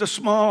was just a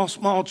small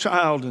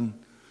child,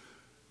 and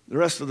the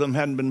rest of them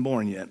hadn't been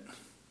born yet.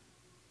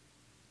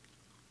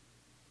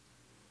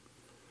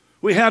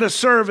 We had a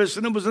service,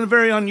 and it was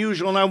very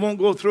unusual, and I won't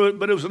go through it,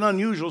 but it was an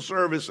unusual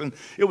service, and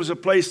it was a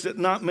place that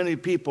not many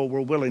people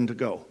were willing to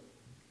go.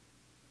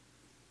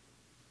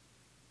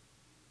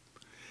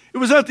 It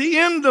was at the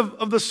end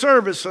of the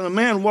service, and a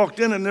man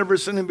walked in. I'd never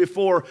seen him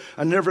before.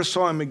 I never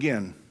saw him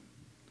again.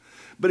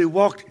 But he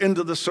walked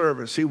into the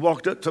service. He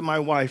walked up to my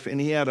wife,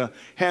 and he had a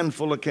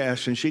handful of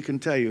cash, and she can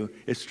tell you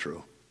it's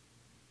true.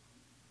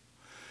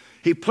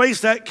 He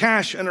placed that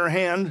cash in her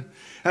hand,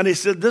 and he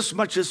said, this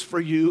much is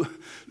for you,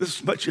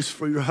 this much is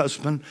for your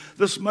husband,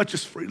 this much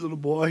is for your little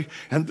boy,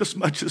 and this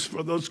much is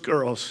for those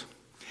girls.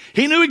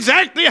 He knew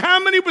exactly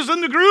how many was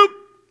in the group.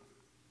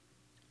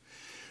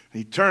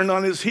 He turned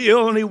on his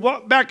heel, and he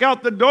walked back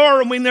out the door,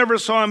 and we never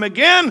saw him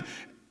again,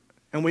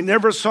 and we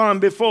never saw him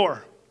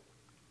before.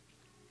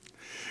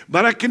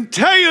 But I can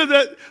tell you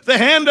that the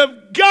hand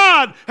of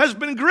God has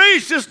been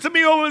gracious to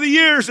me over the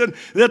years, and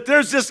that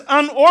there's this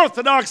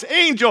unorthodox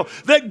angel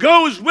that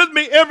goes with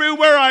me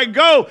everywhere I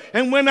go.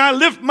 And when I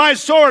lift my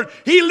sword,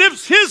 he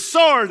lifts his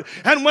sword.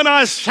 And when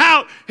I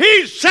shout,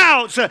 he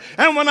shouts.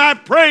 And when I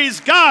praise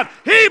God,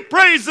 he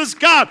praises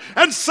God.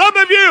 And some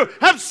of you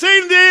have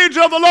seen the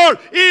angel of the Lord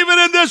even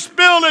in this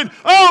building.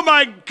 Oh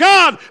my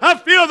God, I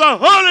feel the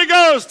Holy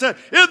Ghost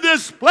in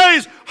this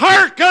place.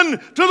 Hearken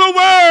to the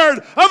word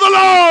of the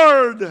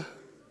Lord.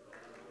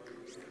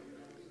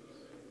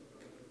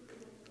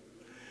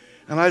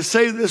 And I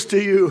say this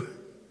to you.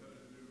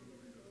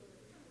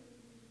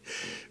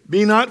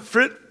 Be not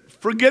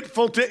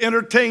forgetful to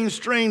entertain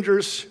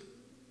strangers,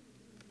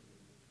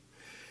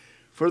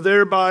 for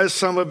thereby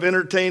some have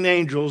entertained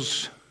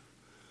angels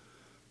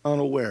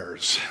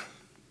unawares.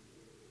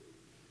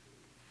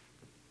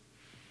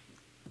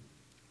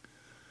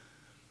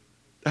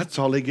 That's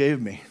all he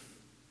gave me.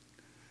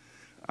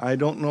 I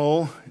don't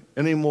know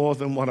any more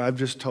than what I've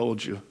just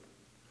told you.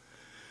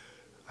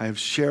 I have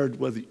shared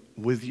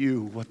with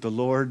you what the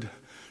Lord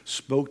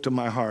spoke to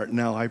my heart.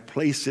 Now I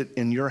place it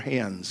in your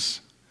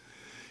hands.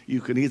 You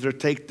can either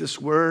take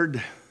this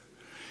word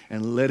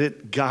and let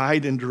it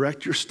guide and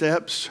direct your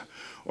steps,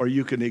 or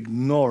you can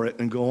ignore it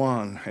and go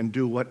on and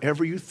do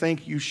whatever you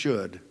think you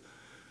should,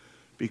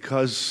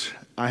 because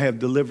I have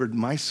delivered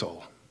my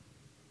soul.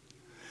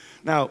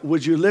 Now,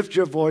 would you lift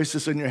your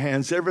voices in your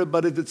hands?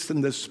 Everybody that's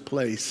in this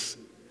place,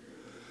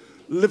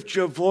 lift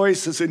your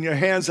voices in your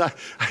hands. I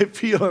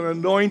feel an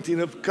anointing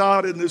of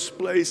God in this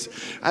place.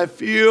 I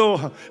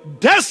feel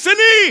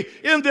destiny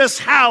in this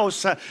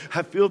house. I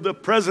feel the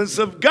presence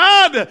of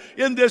God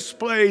in this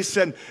place.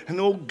 And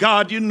oh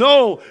God, you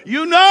know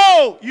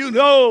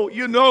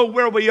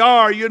where we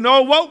are. You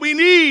know what we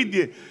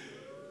need.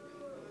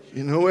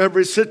 You know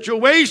every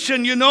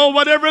situation. You know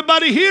what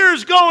everybody here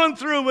is going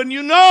through. And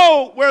you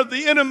know where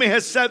the enemy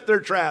has set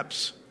their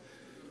traps.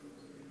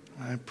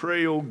 I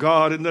pray, oh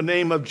God, in the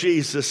name of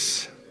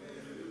Jesus,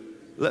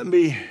 let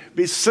me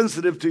be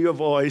sensitive to your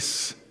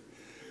voice.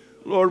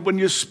 Lord, when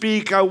you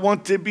speak, I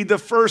want to be the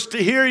first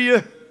to hear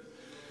you.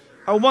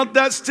 I want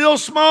that still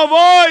small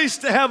voice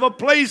to have a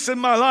place in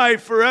my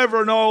life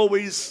forever and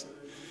always.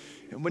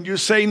 And when you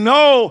say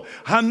no,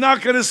 I'm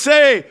not going to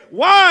say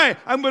why.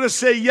 I'm going to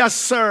say yes,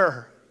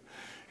 sir.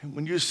 And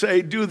when you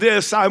say do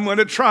this, I'm going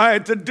to try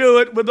to do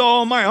it with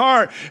all my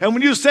heart. And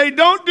when you say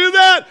don't do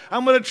that,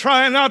 I'm going to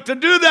try not to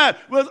do that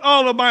with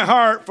all of my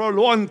heart. For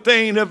one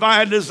thing have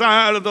I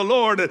desired of the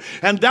Lord,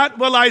 and that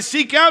will I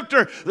seek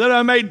after, that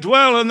I may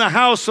dwell in the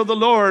house of the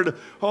Lord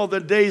all the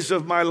days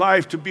of my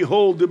life, to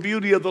behold the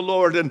beauty of the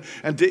Lord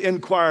and to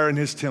inquire in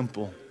his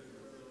temple.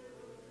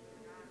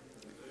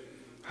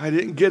 I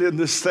didn't get in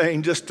this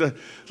thing just to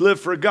live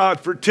for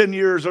God for 10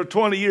 years or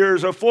 20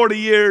 years or 40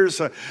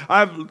 years.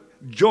 I've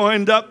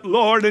joined up,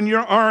 Lord, in your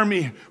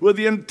army with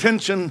the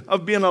intention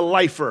of being a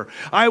lifer.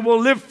 I will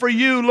live for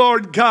you,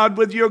 Lord God,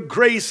 with your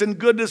grace and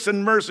goodness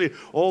and mercy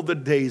all the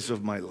days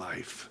of my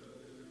life.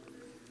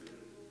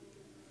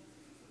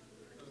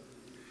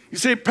 You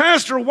say,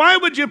 Pastor, why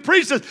would you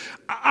preach this?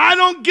 I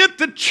don't get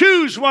to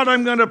choose what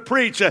I'm going to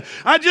preach.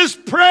 I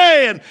just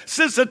pray. And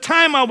since the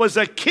time I was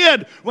a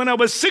kid, when I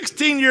was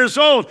 16 years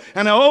old,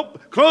 and I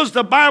closed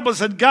the Bible and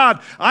said,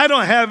 God, I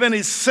don't have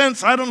any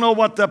sense. I don't know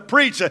what to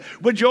preach.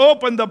 Would you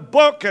open the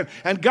book?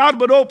 And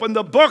God would open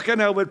the book,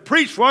 and I would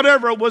preach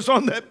whatever was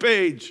on that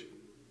page.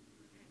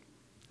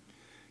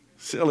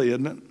 Silly,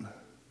 isn't it?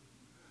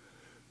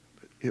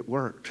 But it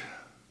worked.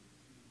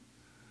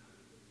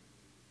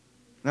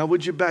 Now,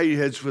 would you bow your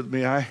heads with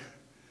me?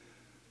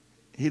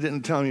 He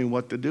didn't tell me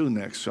what to do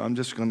next, so I'm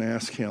just going to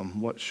ask him,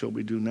 what shall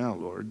we do now,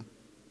 Lord?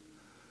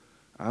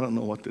 I don't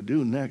know what to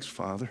do next,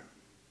 Father.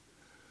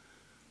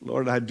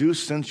 Lord, I do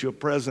sense your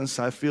presence.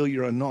 I feel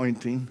your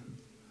anointing.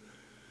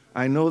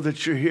 I know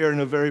that you're here in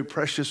a very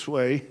precious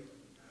way.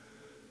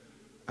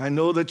 I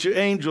know that your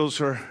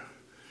angels are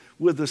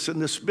with us in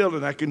this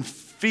building. I can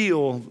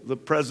feel the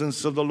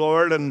presence of the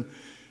Lord, and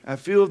I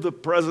feel the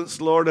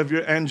presence, Lord, of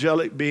your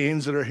angelic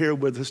beings that are here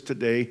with us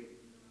today.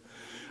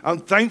 I'm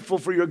thankful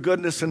for your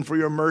goodness and for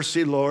your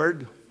mercy,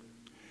 Lord.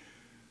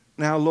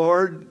 Now,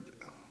 Lord,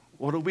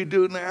 what do we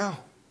do now?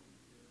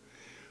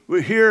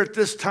 We're here at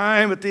this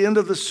time at the end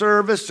of the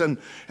service, and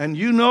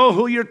you know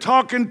who you're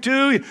talking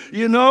to.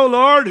 You know,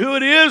 Lord, who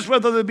it is,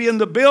 whether they be in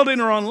the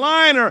building or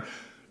online or,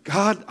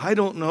 God, I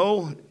don't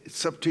know.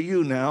 It's up to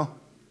you now.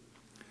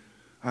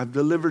 I've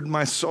delivered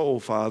my soul,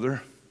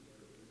 Father.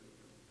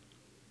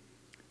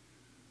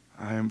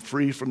 I am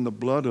free from the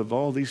blood of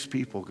all these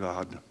people,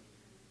 God.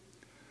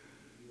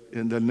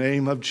 In the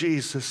name of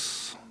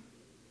Jesus.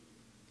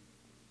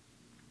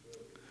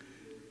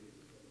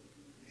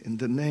 In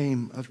the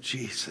name of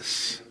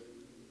Jesus.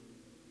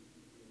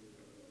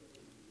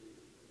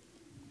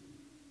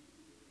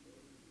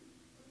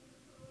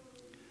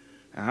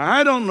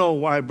 I don't know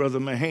why Brother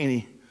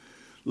Mahaney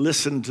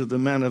listened to the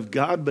man of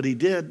God, but he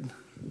did.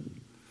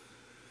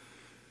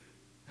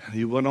 And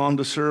he went on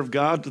to serve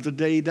God to the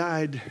day he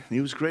died. And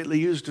he was greatly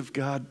used of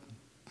God.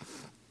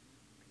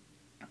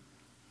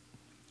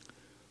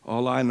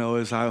 All I know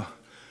is I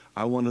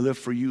want to live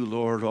for you,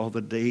 Lord, all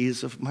the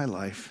days of my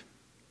life.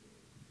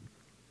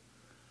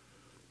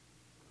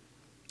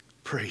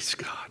 Praise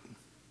God.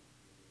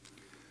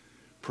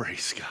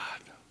 Praise God.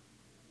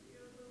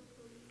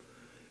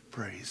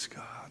 Praise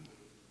God.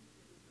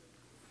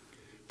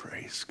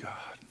 Praise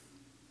God.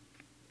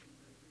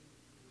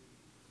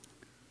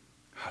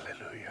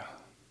 Hallelujah.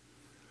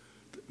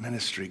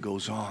 Ministry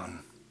goes on.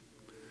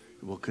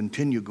 It will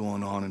continue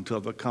going on until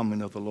the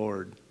coming of the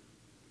Lord.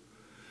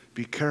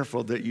 Be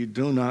careful that you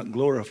do not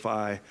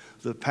glorify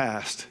the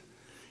past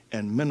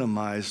and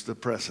minimize the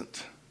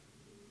present.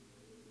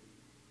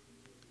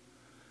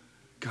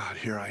 God,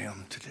 here I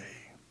am today.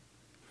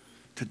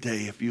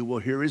 Today, if you will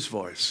hear his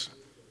voice.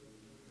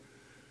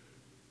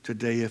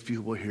 Today, if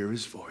you will hear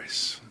his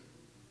voice.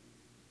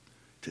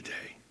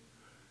 Today.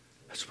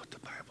 That's what the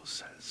Bible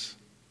says.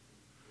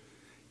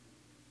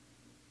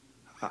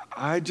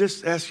 I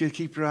just ask you to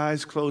keep your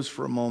eyes closed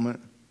for a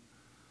moment.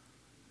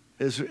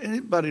 Is there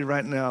anybody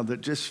right now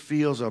that just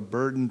feels a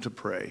burden to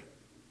pray?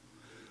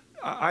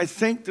 I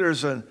think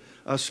there's a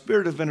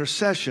spirit of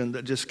intercession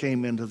that just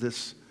came into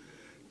this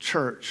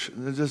church.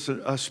 There's just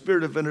a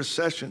spirit of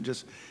intercession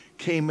just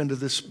came into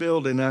this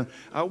building.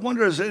 I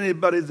wonder, is there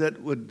anybody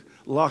that would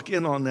lock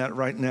in on that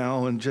right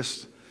now and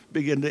just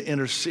begin to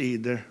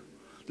intercede? There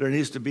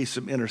needs to be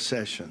some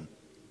intercession.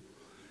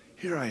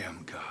 Here I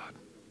am, God.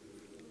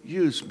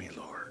 Use me,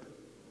 Lord.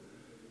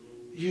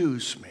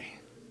 Use me.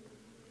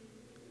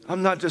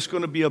 I'm not just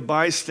going to be a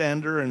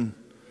bystander and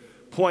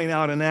point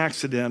out an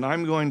accident.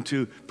 I'm going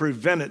to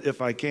prevent it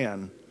if I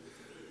can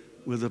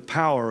with the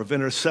power of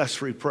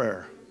intercessory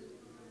prayer.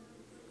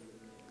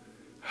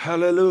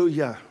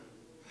 Hallelujah.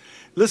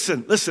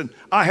 Listen.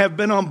 I have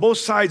been on both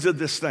sides of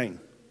this thing.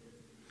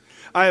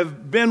 I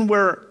have been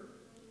where,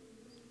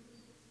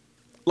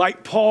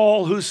 like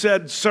Paul, who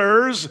said,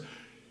 sirs,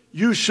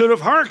 you should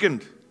have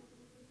hearkened.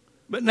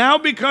 But now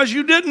because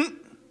you didn't,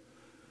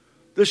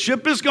 the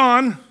ship is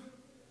gone.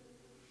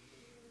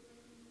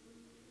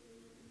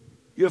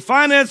 Your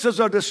finances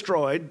are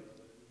destroyed.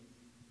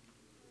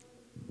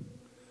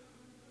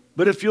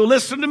 But if you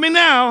listen to me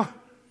now,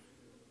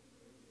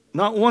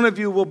 not one of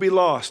you will be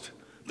lost.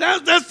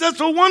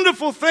 That's a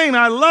wonderful thing.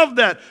 I love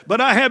that.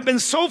 But I have been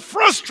so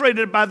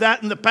frustrated by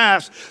that in the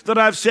past that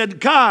I've said,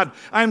 God,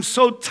 I'm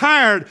so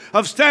tired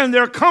of standing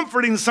there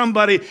comforting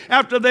somebody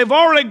after they've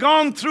already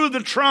gone through the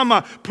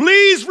trauma.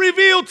 Please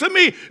reveal to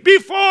me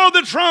before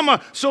the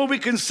trauma so we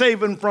can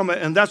save them from it.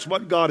 And that's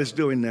what God is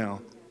doing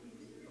now.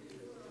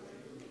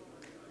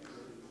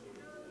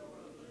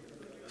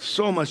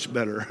 So much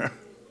better.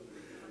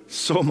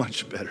 So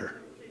much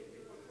better.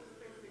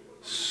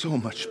 So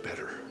much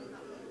better.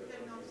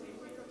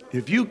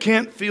 If you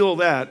can't feel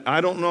that,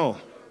 I don't know.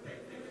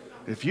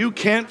 If you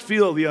can't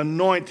feel the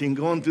anointing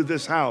going through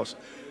this house,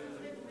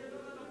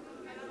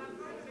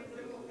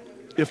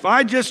 if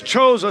I just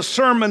chose a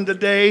sermon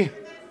today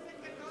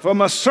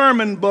from a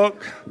sermon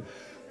book,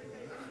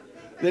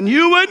 then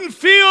you wouldn't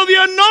feel the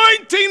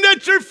anointing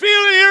that you're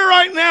feeling here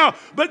right now.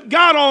 But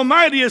God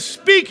Almighty is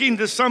speaking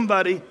to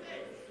somebody.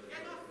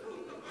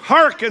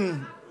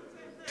 Hearken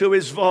to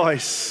his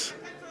voice.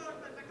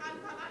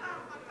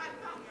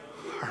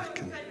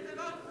 Hearken.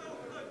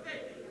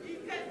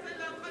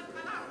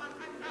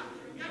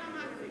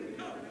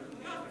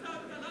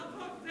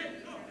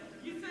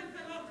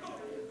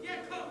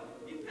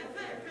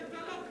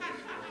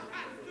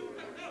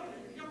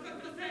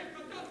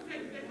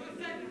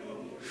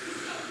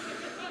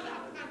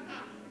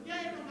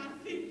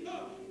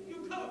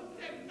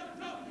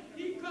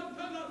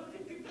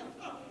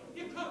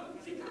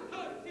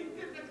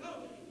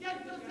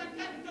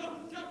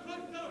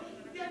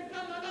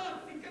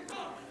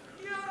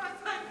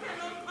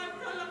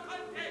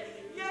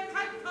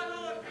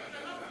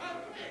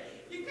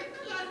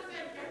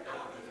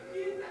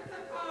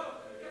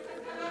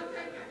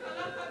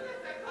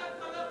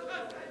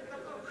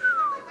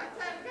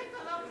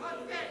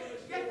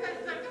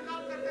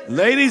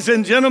 Ladies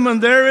and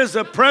gentlemen, there is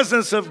a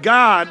presence of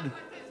God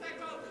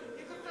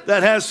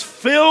that has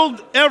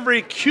filled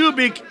every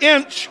cubic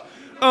inch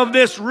of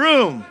this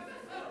room.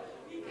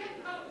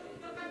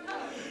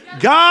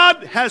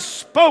 God has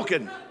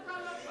spoken,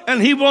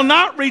 and he will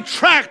not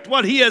retract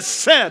what he has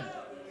said.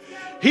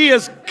 He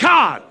is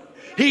God.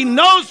 He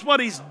knows what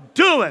he's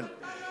doing.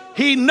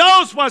 He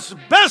knows what's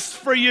best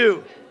for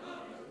you.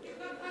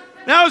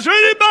 Now, is there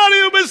anybody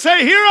who would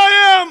say, here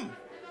I am.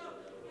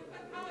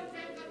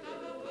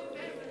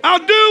 I'll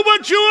do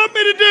what you want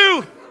me to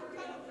do.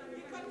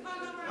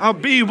 I'll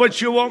be what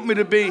you want me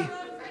to be.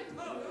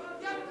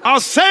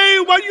 I'll say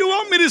what you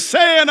want me to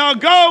say, and I'll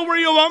go where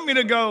you want me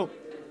to go.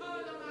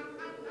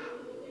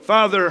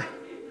 Father,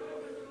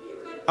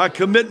 I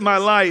commit my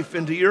life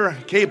into your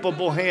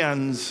capable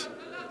hands.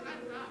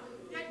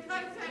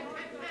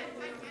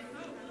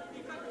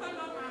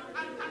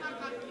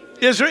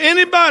 Is there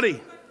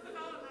anybody?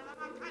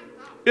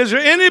 Is there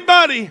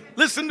anybody?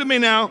 Listen to me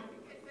now.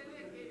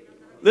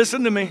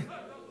 Listen to me.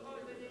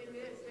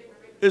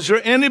 Is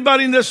there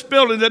anybody in this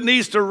building that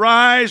needs to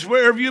rise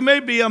wherever you may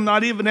be? I'm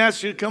not even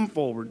asking you to come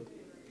forward.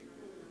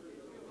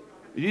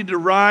 You need to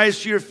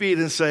rise to your feet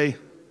and say,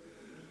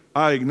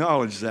 I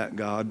acknowledge that,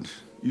 God.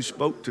 You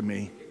spoke to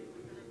me.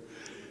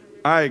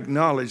 I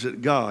acknowledge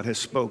that God has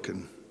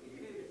spoken.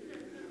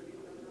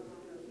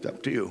 It's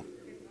up to you.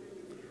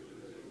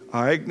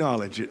 I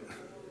acknowledge it.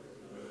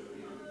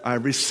 I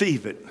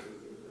receive it.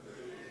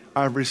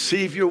 I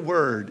receive your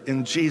word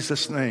in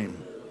Jesus'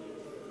 name.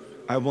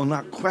 I will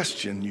not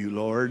question you,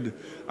 Lord.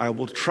 I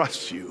will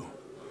trust you.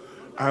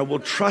 I will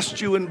trust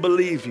you and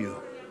believe you.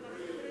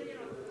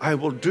 I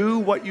will do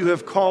what you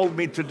have called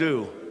me to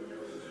do.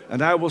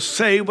 And I will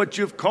say what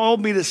you've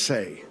called me to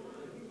say.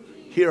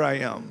 Here I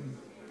am.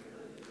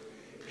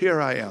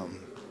 Here I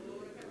am.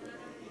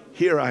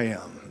 Here I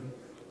am.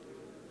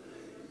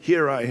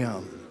 Here I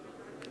am.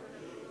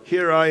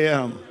 Here I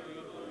am.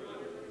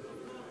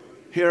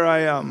 Here I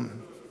am.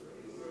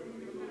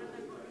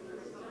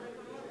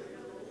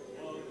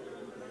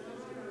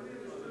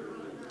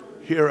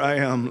 Here I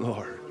am,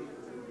 Lord.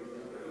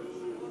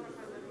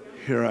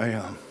 Here I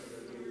am.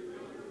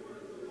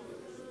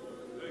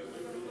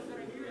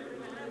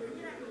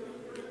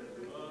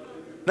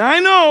 Now I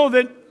know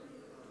that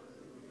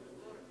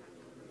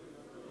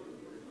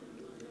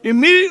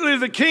immediately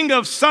the king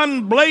of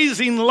sun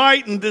blazing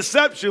light and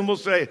deception will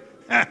say,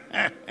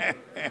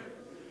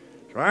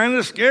 trying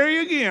to scare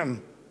you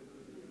again.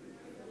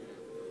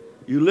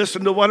 You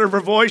listen to whatever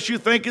voice you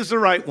think is the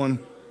right one.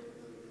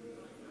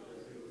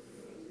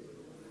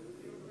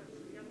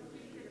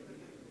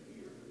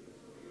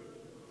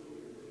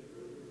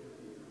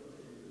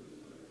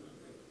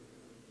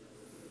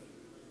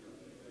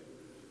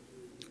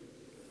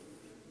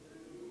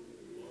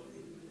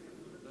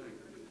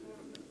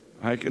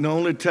 I can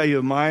only tell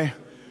you my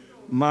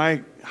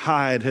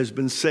hide has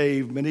been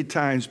saved many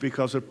times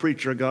because a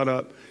preacher got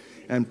up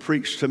and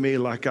preached to me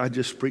like I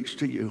just preached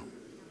to you.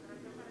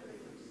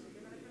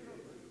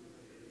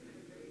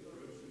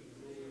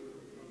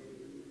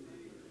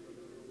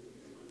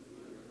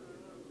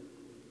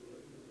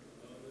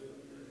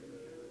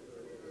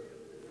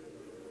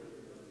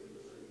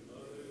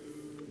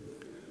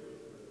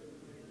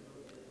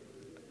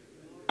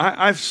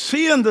 I've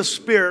seen the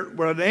Spirit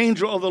where an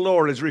angel of the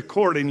Lord is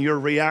recording your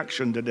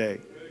reaction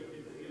today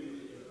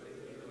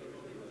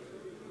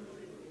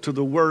to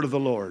the word of the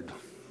Lord.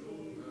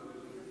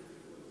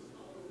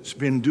 It's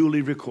been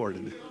duly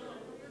recorded.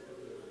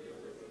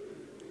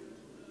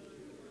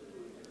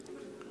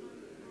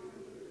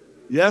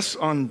 Yes,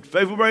 on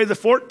February the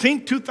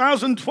 14th,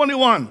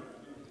 2021,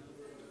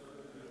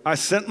 I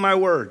sent my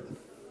word.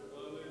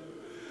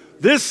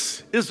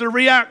 This is the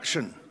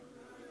reaction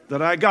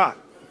that I got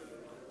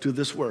to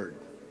this word,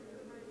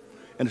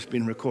 and it's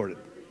been recorded.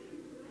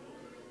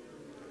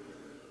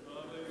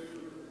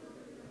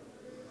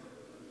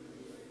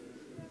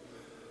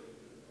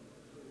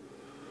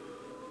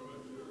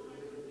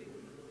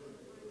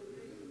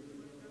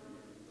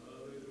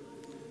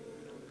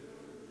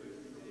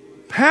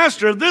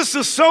 Pastor, this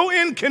is so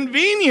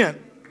inconvenient.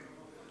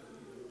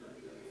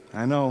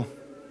 I know.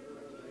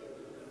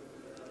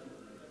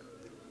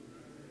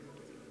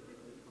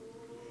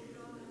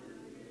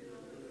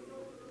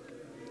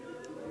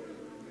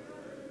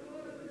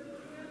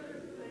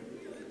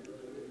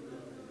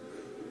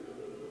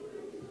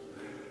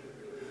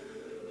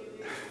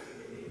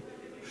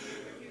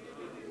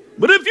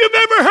 But if you've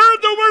ever heard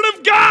the word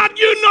of God,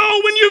 you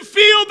know when you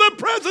feel the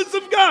presence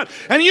of God,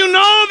 and you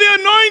know the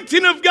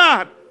anointing of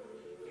God,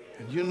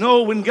 and you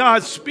know when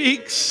God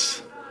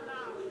speaks,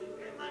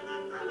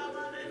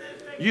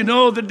 you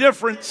know the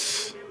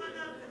difference.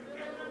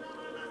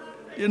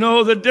 You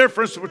know the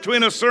difference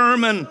between a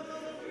sermon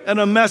and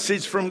a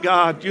message from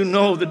God. You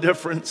know the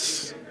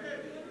difference.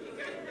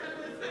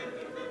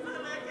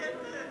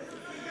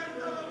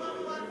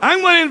 I'm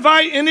going to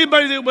invite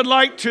anybody that would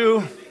like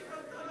to.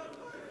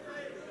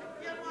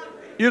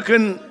 You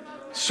can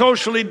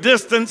socially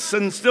distance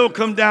and still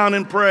come down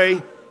and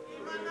pray.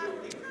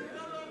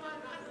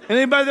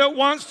 Anybody that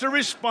wants to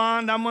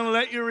respond, I'm going to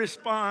let you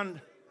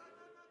respond.